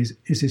first thing is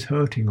this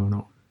hurting or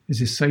not? Is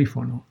this safe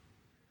or not?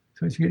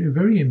 So you get a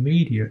very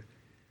immediate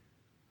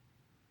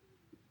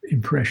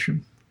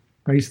impression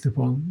based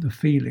upon the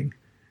feeling.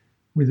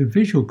 With a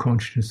visual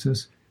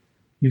consciousness,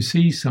 you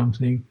see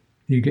something,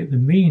 you get the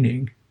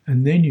meaning,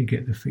 and then you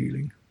get the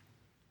feeling.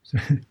 So,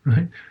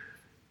 right?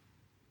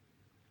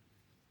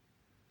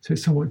 So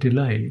it's somewhat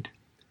delayed.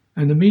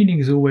 And the meaning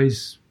is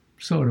always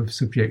sort of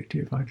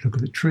subjective. I look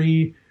at the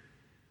tree,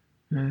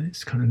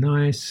 it's kind of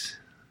nice,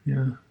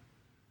 yeah.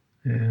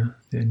 Then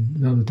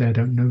another day I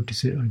don't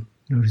notice it, I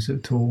notice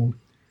it at all.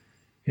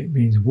 It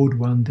means wood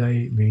one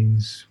day, it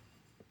means,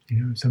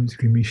 something's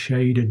going to be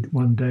shaded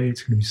one day,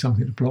 it's going to be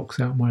something that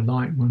blocks out my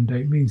light one day.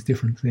 It means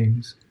different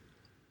things.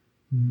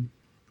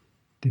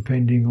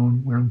 Depending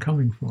on where I'm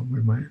coming from.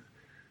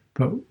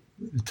 But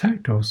the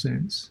tactile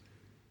sense,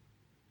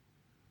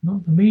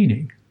 not the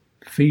meaning,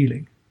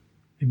 feeling,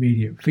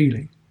 immediate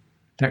feeling,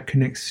 that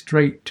connects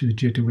straight to the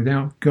citta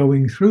without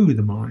going through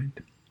the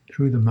mind,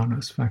 through the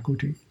manas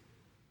faculty.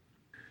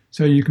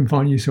 So you can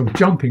find yourself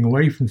jumping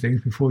away from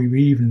things before you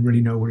even really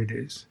know what it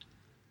is.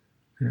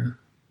 Yeah.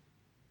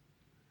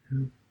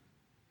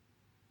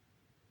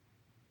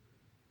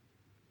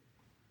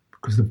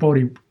 Because the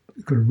body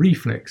got a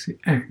reflex. It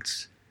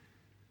acts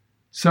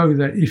so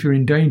that if you're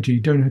in danger, you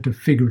don't have to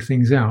figure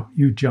things out.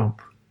 You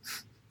jump.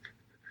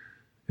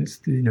 It's,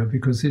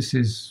 because this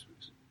is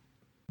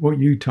what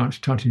you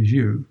touches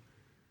you.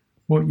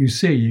 What you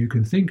see, you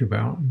can think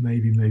about.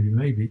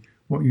 Maybe.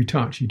 What you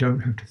touch, you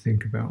don't have to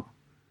think about.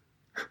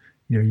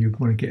 You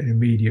want to get an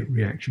immediate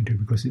reaction to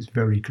because it's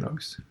very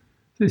close.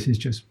 This is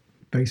just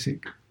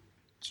basic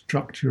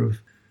structure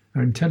of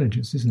our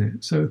intelligence, isn't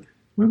it? So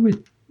when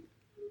we're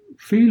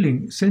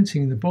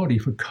sensing the body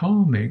for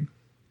calming,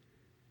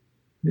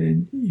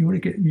 then you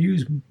want to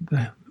use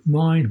the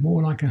mind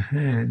more like a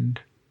hand,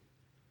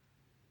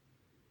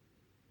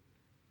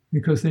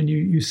 because then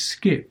you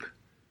skip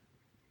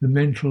the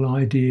mental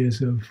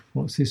ideas of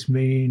what's this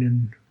mean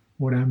and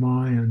what am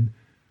I and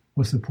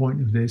what's the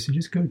point of this. You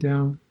just go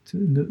down to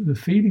the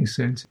feeling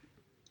sense.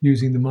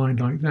 Using the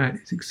mind like that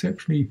is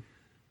exceptionally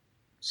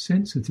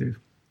sensitive.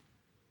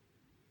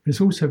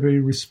 It's also very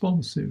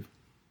responsive.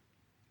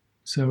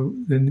 So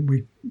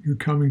then you're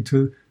coming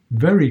to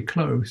very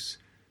close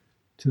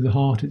to the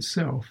heart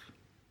itself.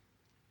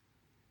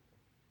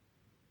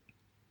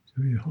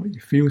 So you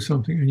feel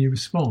something and you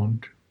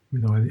respond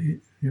with either,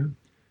 and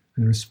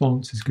the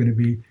response is going to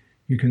be,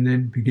 you can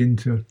then begin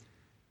to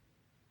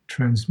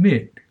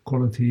transmit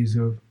qualities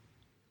of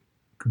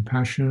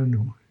compassion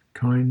or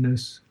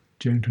kindness,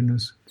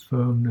 gentleness,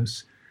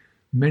 firmness,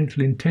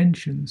 mental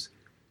intentions.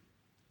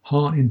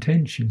 Heart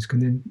intentions can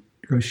then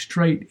go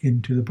straight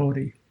into the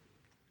body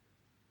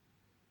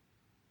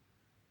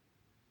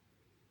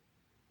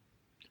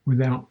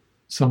without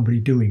somebody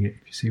doing it,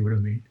 if you see what I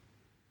mean.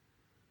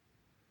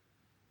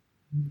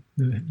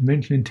 The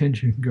mental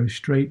intention can go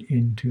straight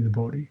into the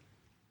body,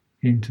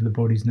 into the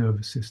body's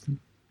nervous system,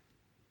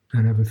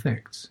 and have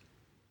effects.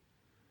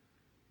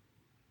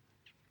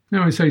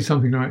 Now I say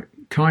something like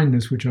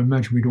kindness, which I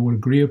imagine we'd all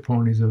agree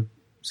upon is a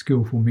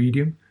skillful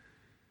medium.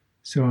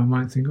 So I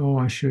might think,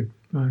 I should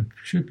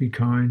be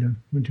kind. I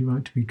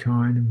want to be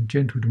kind. I'm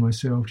gentle to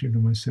myself.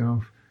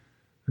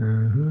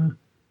 But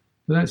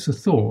that's a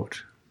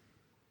thought.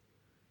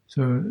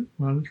 So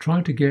I'll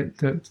try to get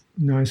that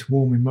nice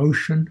warm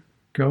emotion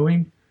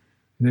going.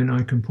 And then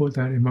I can put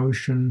that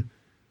emotion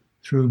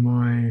through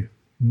my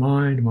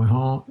mind, my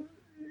heart.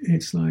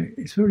 It's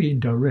very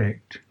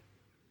indirect.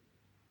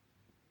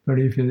 But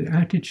if the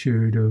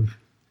attitude of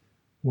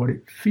what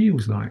it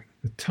feels like,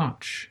 the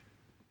touch,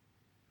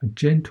 a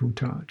gentle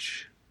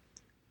touch,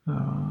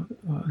 a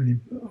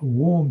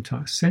warm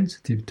touch,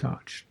 sensitive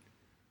touch,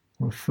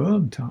 or a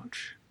firm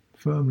touch,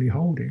 firmly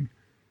holding,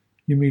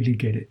 you immediately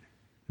get it.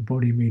 The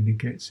body immediately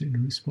gets it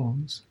and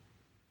responds.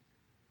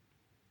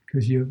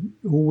 Because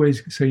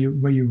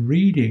when you're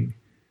reading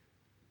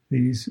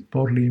these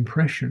bodily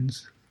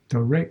impressions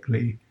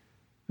directly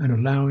and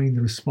allowing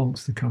the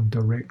response to come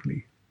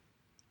directly.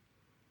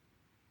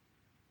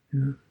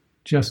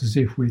 Just as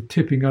if we're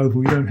tipping over,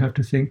 we don't have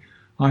to think,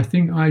 I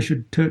think I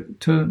should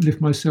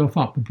lift myself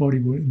up. The body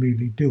will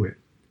immediately do it.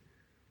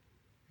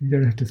 You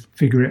don't have to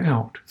figure it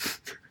out.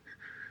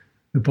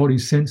 The body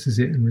senses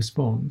it and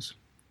responds.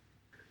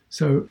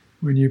 So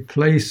when you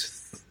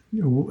place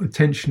your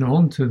attention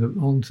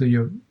onto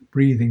your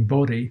breathing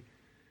body,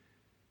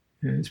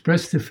 it's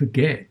best to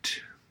forget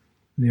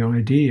the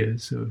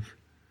ideas of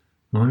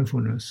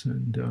mindfulness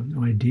and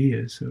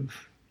ideas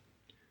of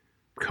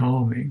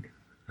calming.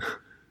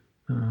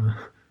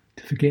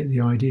 To forget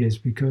the ideas,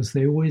 because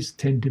they always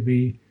tend to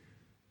be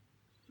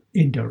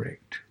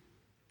indirect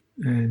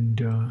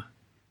and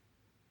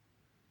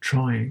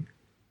trying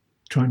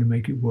to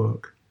make it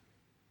work.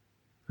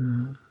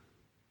 And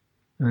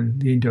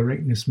the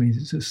indirectness means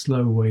it's a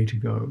slow way to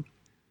go.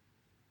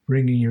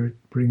 Bringing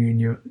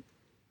your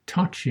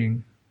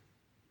touching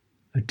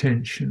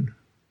attention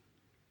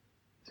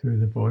through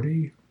the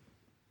body,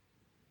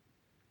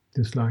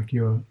 just like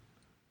you're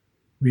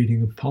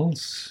reading a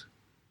pulse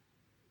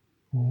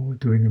or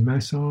doing a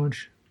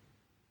massage.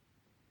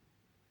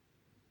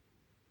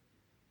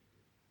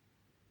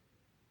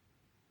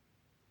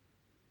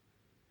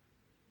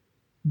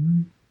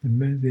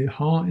 The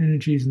heart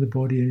energies and the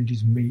body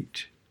energies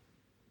meet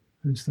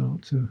and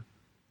start to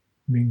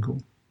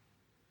mingle.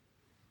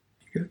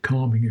 You get a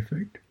calming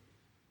effect.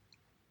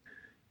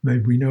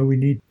 Maybe we know we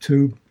need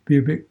to be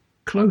a bit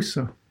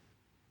closer.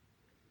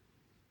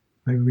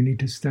 Maybe we need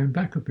to stand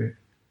back a bit.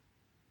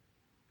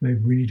 Maybe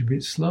we need a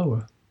bit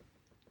slower.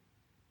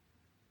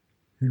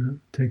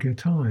 Take our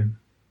time.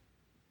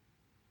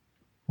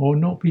 Or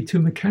not be too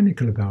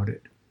mechanical about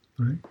it.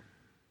 Right?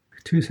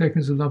 2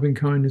 seconds of loving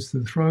kindness to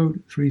the throat,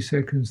 3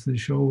 seconds to the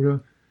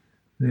shoulder,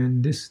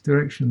 then this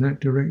direction,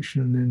 that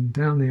direction, and then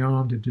down the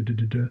arm.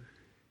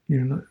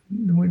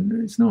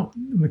 When it's not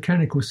a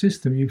mechanical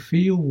system, you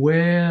feel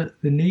where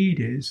the need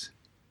is,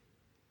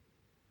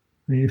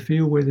 and you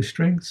feel where the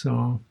strengths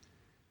are,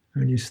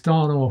 and you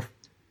start off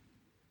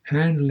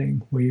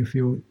handling where you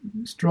feel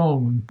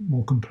strong and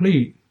more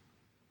complete,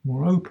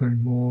 more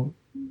open, more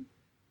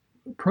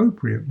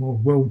appropriate, more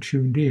well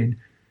tuned in.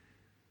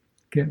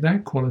 Get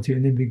that quality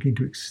and then begin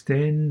to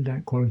extend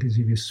that quality as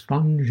if you're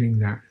sponging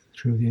that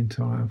through the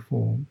entire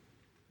form.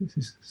 This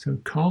is so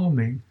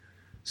calming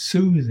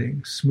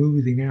soothing,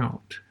 smoothing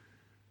out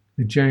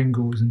the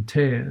jangles and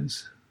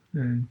tears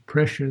and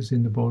pressures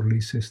in the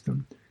bodily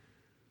system.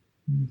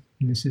 And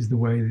this is the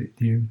way that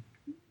you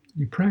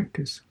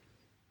practice,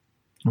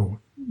 or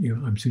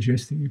I'm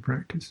suggesting you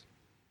practice.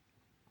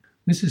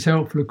 This is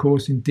helpful, of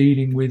course, in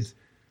dealing with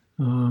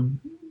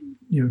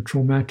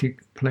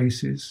traumatic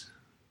places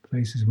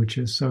which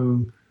are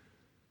so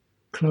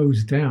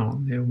closed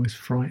down, they're almost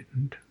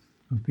frightened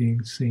of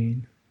being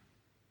seen.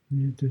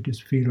 You have to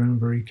just feel around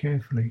very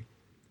carefully.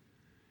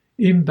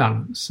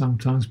 Imbalance.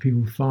 Sometimes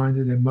people find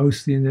that they're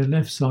mostly in their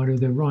left side or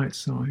their right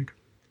side.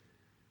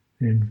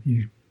 And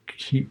you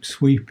keep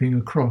sweeping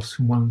across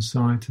from one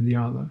side to the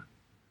other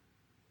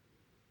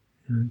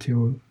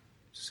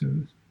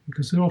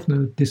because there are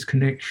often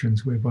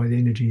disconnections whereby the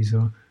energies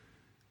are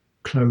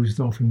closed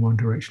off in one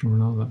direction or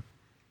another.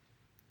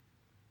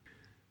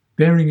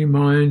 Bearing in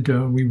mind,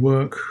 we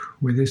work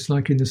with this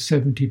like in the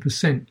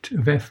 70%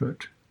 of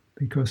effort,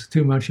 because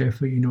too much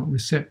effort, you're not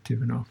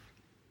receptive enough.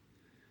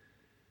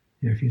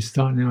 If you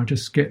start now,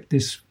 just get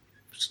this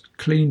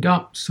cleaned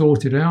up,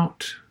 sorted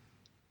out,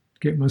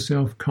 get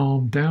myself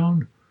calmed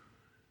down,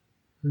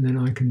 and then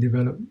I can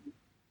develop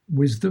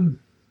wisdom.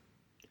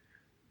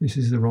 This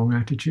is the wrong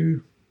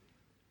attitude.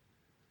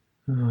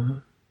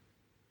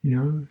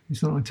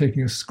 It's not like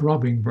taking a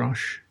scrubbing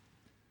brush,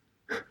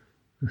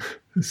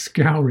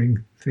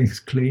 scouring things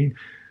clean.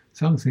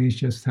 Some things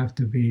just have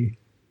to be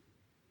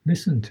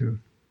listened to.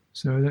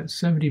 So that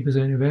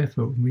 70% of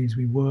effort means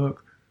we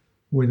work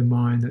with a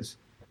mind that's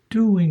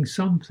doing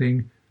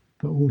something,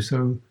 but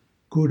also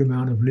good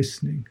amount of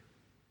listening.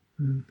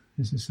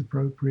 This is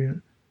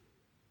appropriate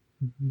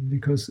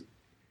because,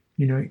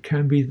 it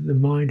can be that the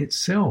mind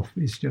itself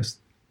is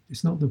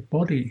it's not the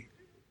body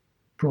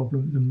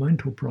problem, the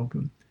mental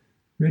problem.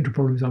 The mental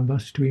problem is I'm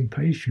much too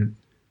impatient,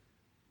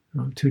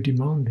 I'm too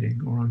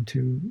demanding, or I'm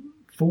too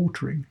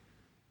faltering.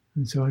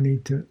 And so I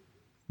need to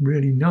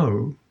really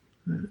know,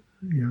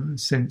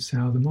 sense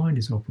how the mind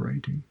is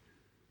operating.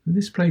 And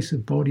this place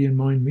of body and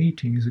mind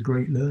meeting is a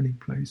great learning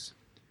place.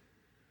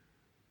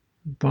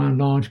 By and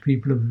large,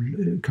 people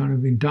have kind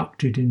of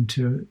inducted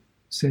into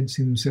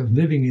sensing themselves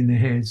living in their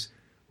heads,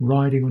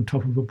 riding on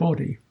top of a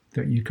body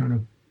that you kind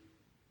of,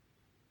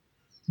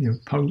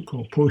 poke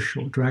or push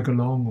or drag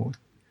along,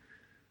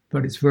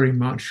 but it's very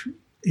much,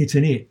 it's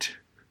an it.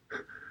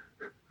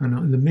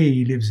 And the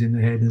me lives in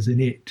the head as an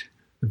it,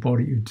 the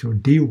body you sort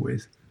of deal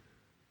with.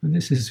 And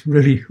this is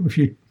really, if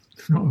you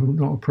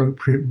not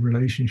appropriate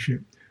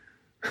relationship.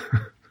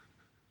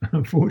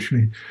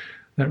 Unfortunately,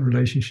 that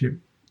relationship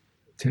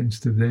tends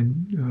to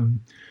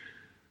then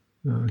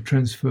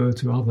transfer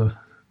to other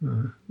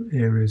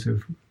areas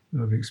of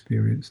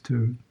experience,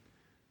 to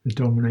the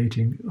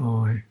dominating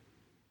I,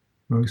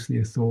 mostly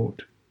a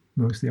thought,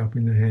 mostly up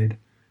in the head,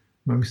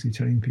 mostly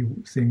telling people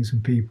things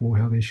and people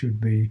how they should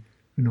be,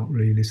 and not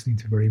really listening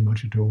to very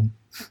much at all,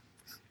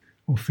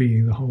 or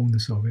feeling the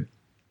wholeness of it.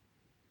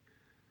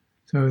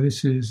 So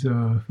this is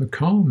for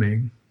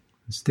calming,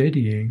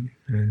 steadying,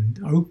 and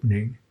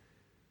opening.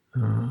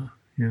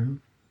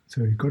 So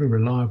you've got a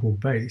reliable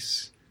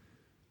base.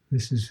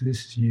 This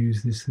is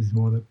used. This is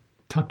more the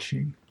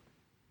touching.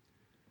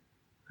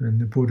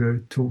 And the Buddha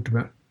talked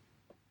about,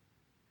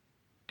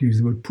 used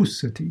the word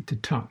pussati, to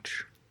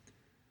touch.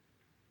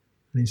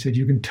 And he said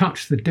you can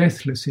touch the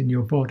deathless in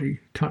your body,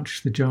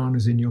 touch the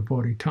jhanas in your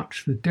body,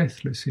 touch the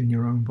deathless in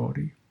your own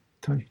body.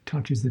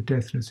 Touches the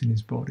deathless in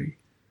his body.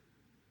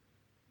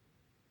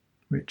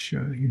 Which,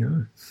 how do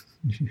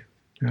you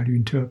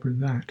interpret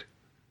that?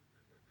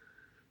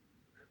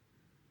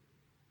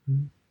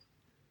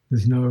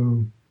 There's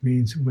no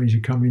means, when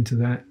you come into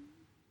that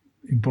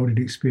embodied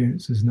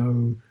experience, there's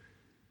no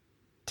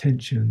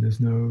tension, there's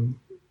no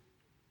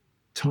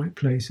tight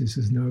places,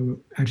 there's no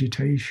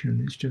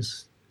agitation, it's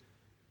just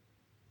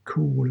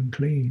cool and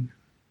clean.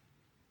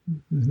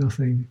 There's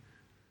nothing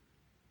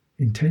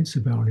intense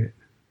about it.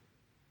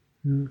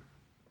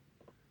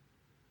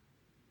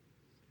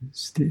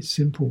 It's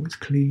simple, it's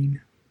clean,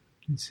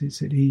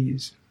 it's at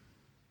ease.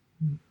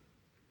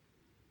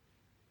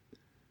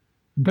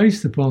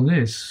 Based upon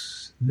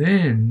this,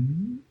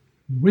 then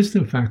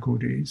wisdom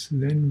faculties,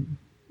 then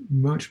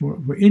much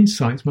more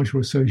insights, much more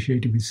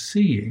associated with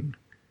seeing.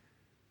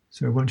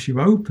 So once you've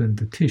opened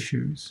the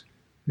tissues,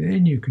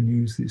 then you can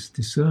use this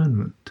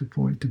discernment to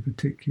point to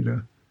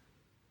particular,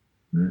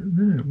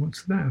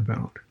 what's that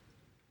about?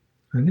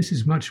 And this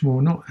is much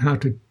more not how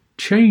to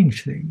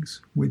change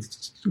things with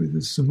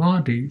the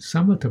samadhi,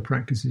 samatha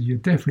practices. You're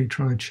definitely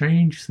trying to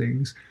change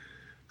things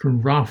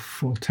from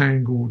rough or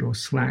tangled or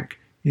slack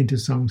into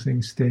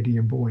something steady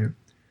and buoyant.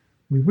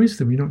 With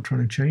wisdom, you're not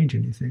trying to change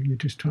anything. You're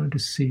just trying to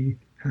see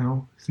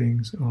how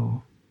things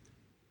are.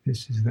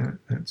 This is that,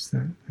 that's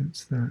that,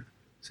 that's that.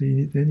 So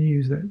then you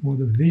use that more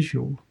the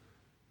visual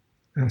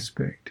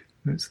aspect.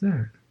 That's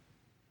that.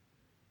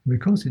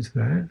 Because it's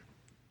that,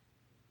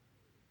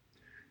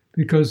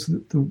 because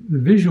the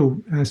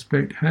visual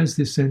aspect has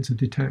this sense of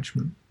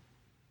detachment.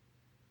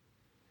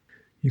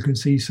 You can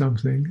see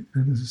something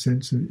and there's a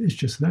sense of it's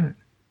just that.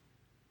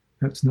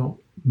 That's not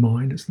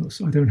mine. It's not.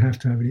 I don't have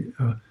to have any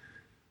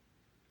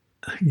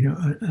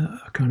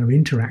a kind of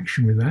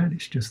interaction with that.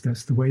 It's just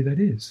that's the way that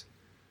is.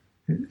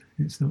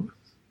 It's not,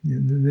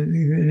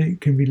 and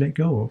it can be let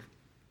go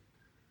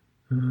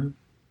of.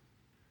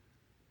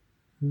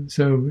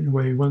 So in a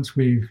way, once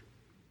we've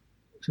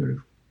sort of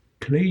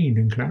cleaned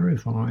and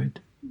clarified,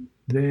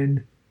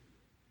 then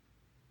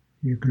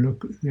you can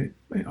look. It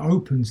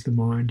opens the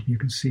mind. You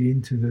can see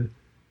into the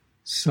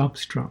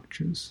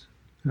substructures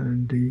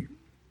and the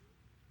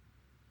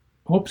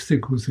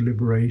obstacles to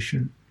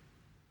liberation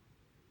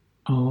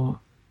are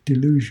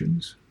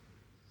delusions.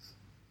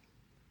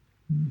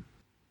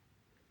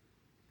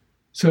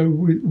 So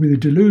with a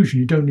delusion,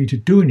 you don't need to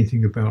do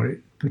anything about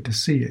it, but to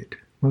see it.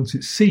 Once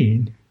it's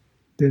seen,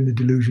 then the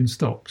delusion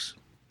stops.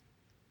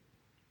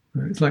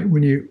 It's like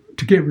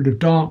to get rid of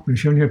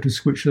darkness, you only have to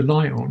switch the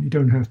light on. You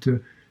don't have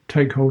to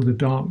take hold of the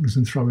darkness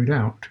and throw it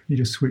out. You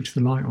just switch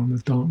the light on, the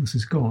darkness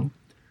is gone.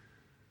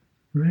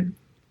 Right?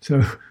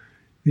 So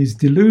these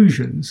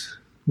delusions,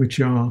 which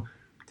are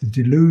the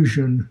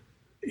delusion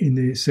in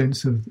the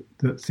sense of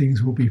that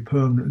things will be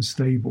permanent and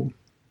stable,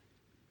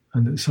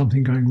 and that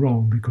something going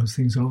wrong because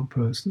things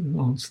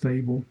aren't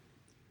stable,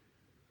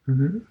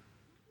 and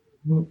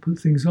but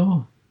things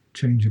are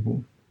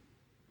changeable,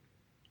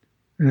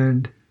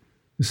 and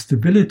the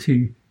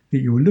stability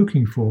that you're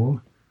looking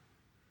for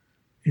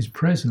is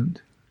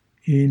present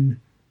in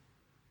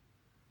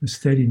the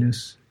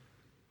steadiness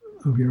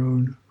of your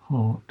own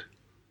heart.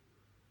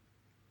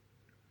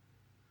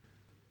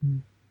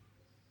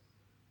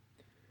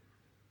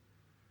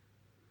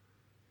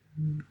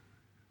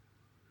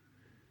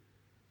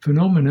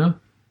 Phenomena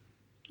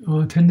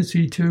are a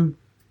tendency to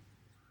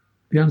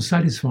be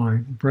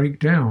unsatisfying, break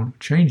down,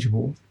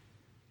 changeable,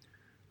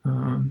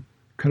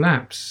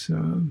 collapse,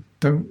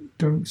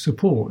 don't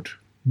support,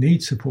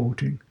 need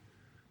supporting.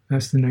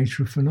 That's the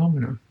nature of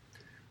phenomena.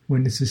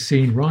 When this is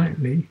seen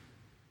rightly,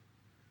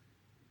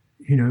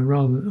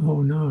 rather than,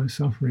 oh no,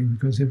 suffering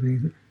because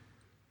everything.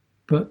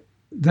 But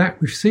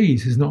that which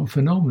sees is not a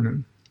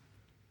phenomenon.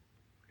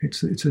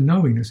 It's a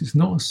knowingness. It's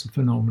not a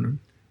phenomenon.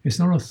 It's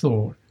not a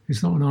thought.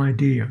 It's not an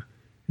idea.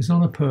 It's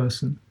not a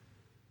person.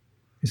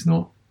 It's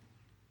not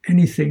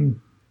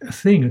anything, a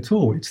thing at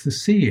all. It's the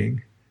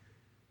seeing.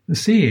 The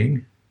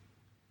seeing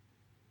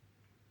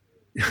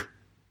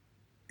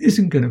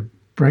isn't going to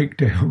break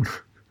down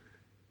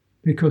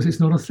because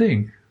it's not a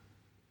thing.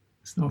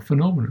 It's not a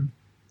phenomenon.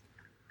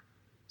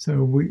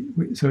 So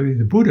so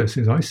the Buddha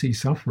says, I see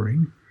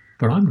suffering,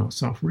 but I'm not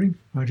suffering.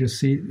 I just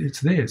see it's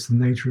there. It's the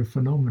nature of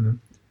phenomenon.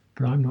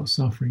 But I'm not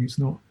suffering. It's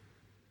not,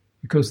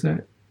 because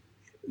that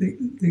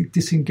the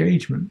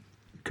disengagement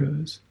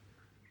occurs.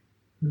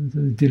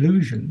 The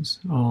delusions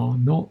are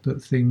not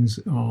that things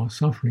are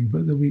suffering,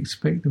 but that we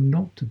expect them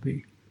not to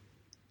be.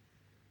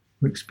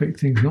 We expect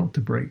things not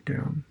to break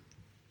down.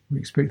 We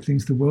expect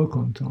things to work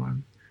on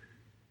time.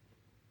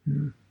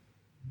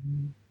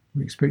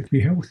 We expect to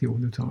be healthy all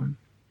the time.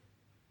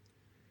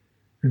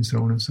 And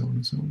so on and so on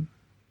and so on.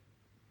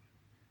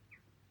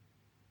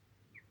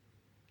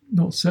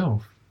 Not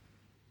self.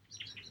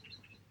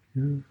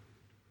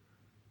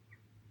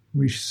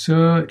 We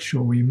search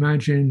or we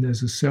imagine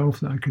there's a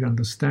self that I could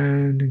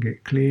understand and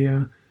get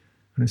clear,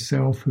 and a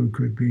self who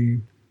could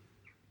be,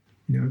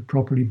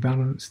 properly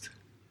balanced.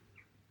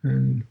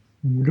 And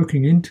when we're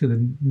looking into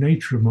the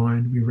nature of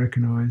mind, we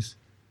recognize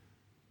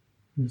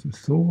there's a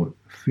thought,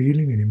 a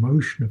feeling, an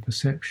emotion, a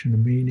perception, a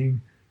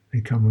meaning.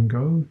 They come and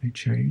go, they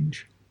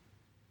change.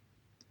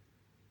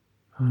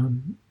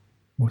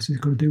 What's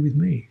it got to do with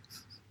me?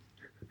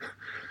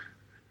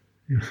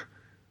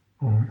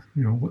 Or,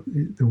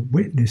 the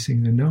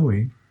witnessing, the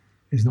knowing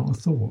is not a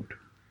thought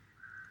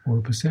or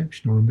a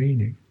perception or a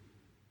meaning.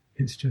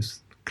 It's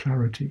just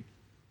clarity.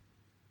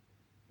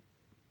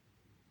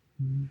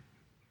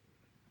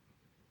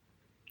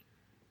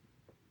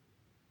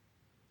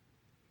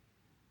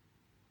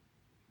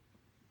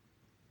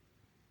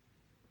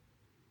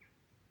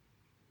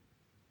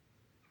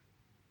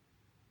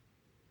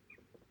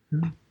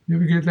 You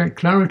ever get that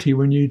clarity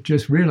when you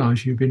just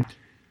realise you've been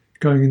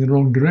going in the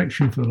wrong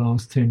direction for the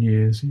last 10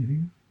 years? And you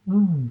think,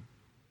 oh,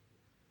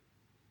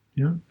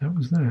 yeah, that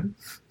was that.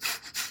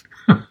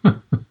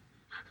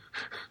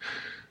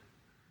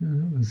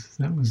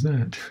 That was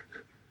that.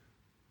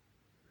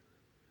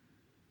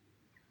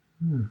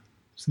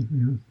 So,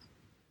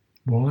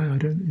 why? I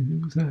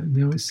don't. It was that.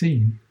 Now it's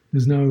seen.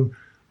 There's no,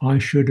 I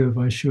should have,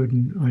 I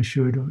shouldn't, I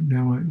should.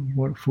 Now,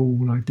 what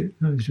fool I did.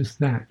 No, it's just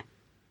that.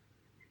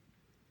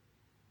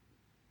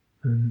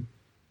 And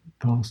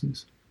it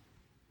passes.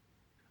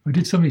 I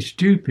did something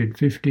stupid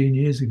 15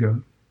 years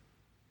ago.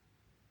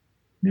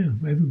 Yeah,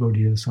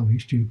 everybody does something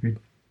stupid.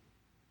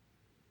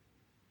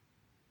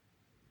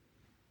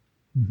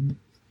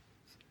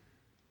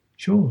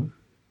 Sure.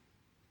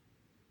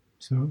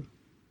 So,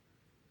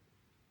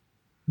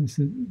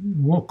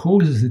 what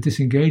causes the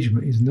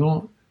disengagement is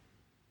not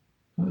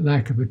a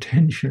lack of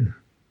attention,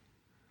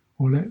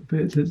 or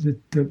but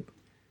the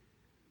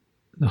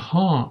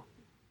heart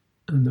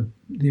and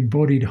the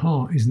embodied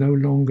heart is no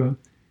longer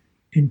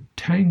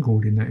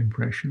entangled in that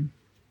impression.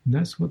 And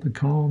that's what the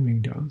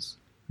calming does.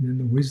 And then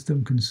the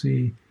wisdom can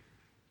see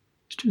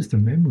It's just a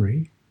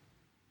memory.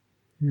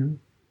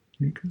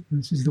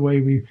 This is the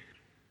way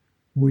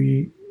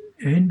we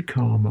end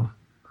karma,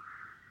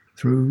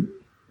 through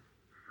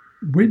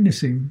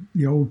witnessing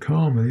the old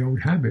karma, the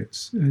old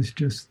habits, as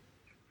just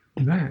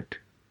that.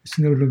 It's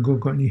no longer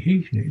got any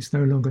heat in it. It's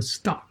no longer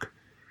stuck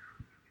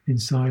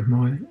inside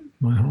my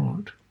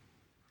heart.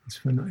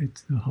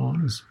 The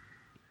heart has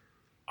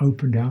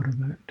opened out of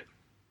that.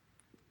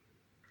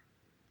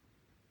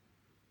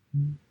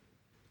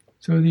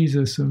 So these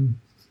are some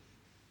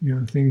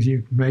things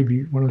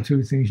maybe one or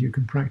two things you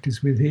can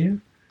practice with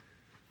here.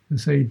 And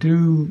say,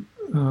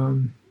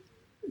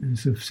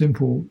 it's a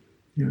simple,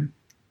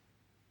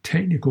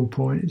 technical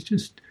point. It's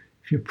just,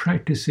 if you're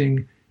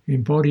practicing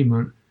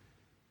embodiment,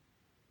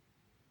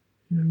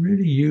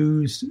 really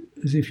use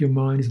as if your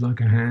mind is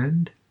like a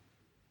hand,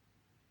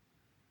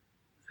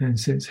 and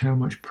sense how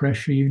much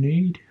pressure you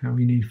need, how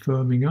you need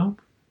firming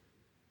up,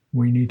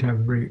 when you need to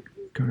have a very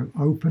kind of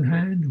open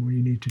hand, and when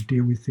you need to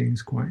deal with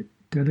things quite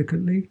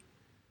delicately,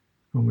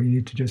 and when you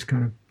need to just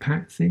kind of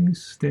pat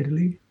things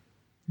steadily,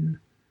 and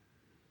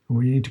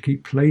when you need to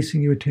keep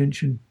placing your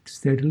attention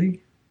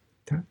steadily,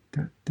 tap,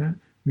 tap, tap.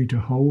 We need to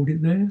hold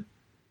it there.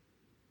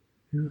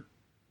 We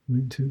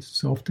need to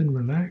soften,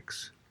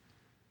 relax.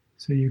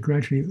 So you're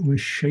gradually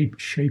almost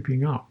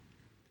shaping up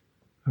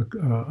a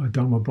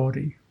Dhamma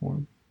body, or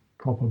a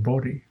proper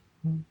body,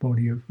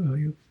 your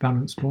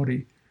balanced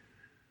body.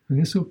 And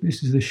this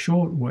is the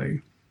short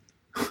way.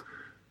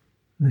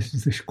 This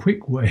is the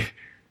quick way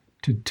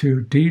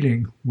to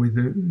dealing with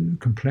the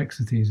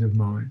complexities of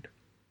mind.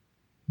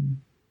 And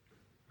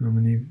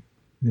when you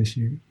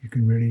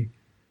can really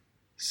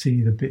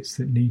see the bits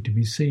that need to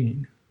be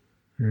seen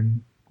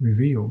and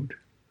revealed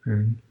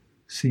and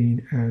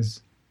seen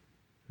as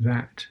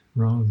that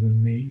rather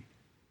than me.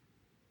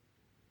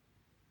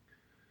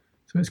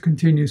 So let's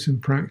continue some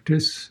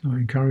practice. I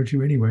encourage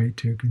you anyway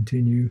to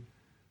continue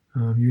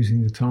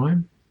using the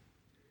time,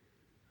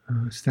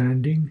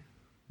 standing,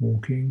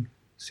 walking,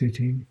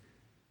 sitting,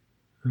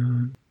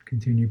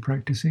 continue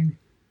practicing.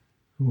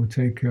 We'll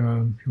take, if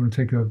you want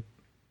to take a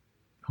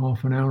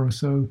half an hour or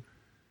so,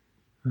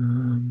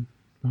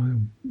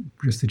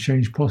 just to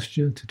change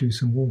posture, to do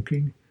some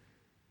walking,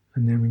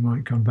 and then we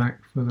might come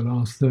back for the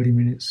last 30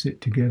 minutes, sit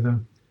together,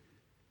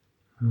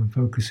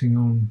 focusing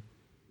on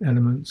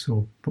elements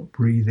or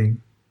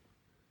breathing.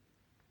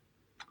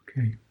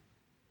 Okay,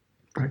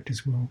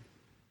 practice well.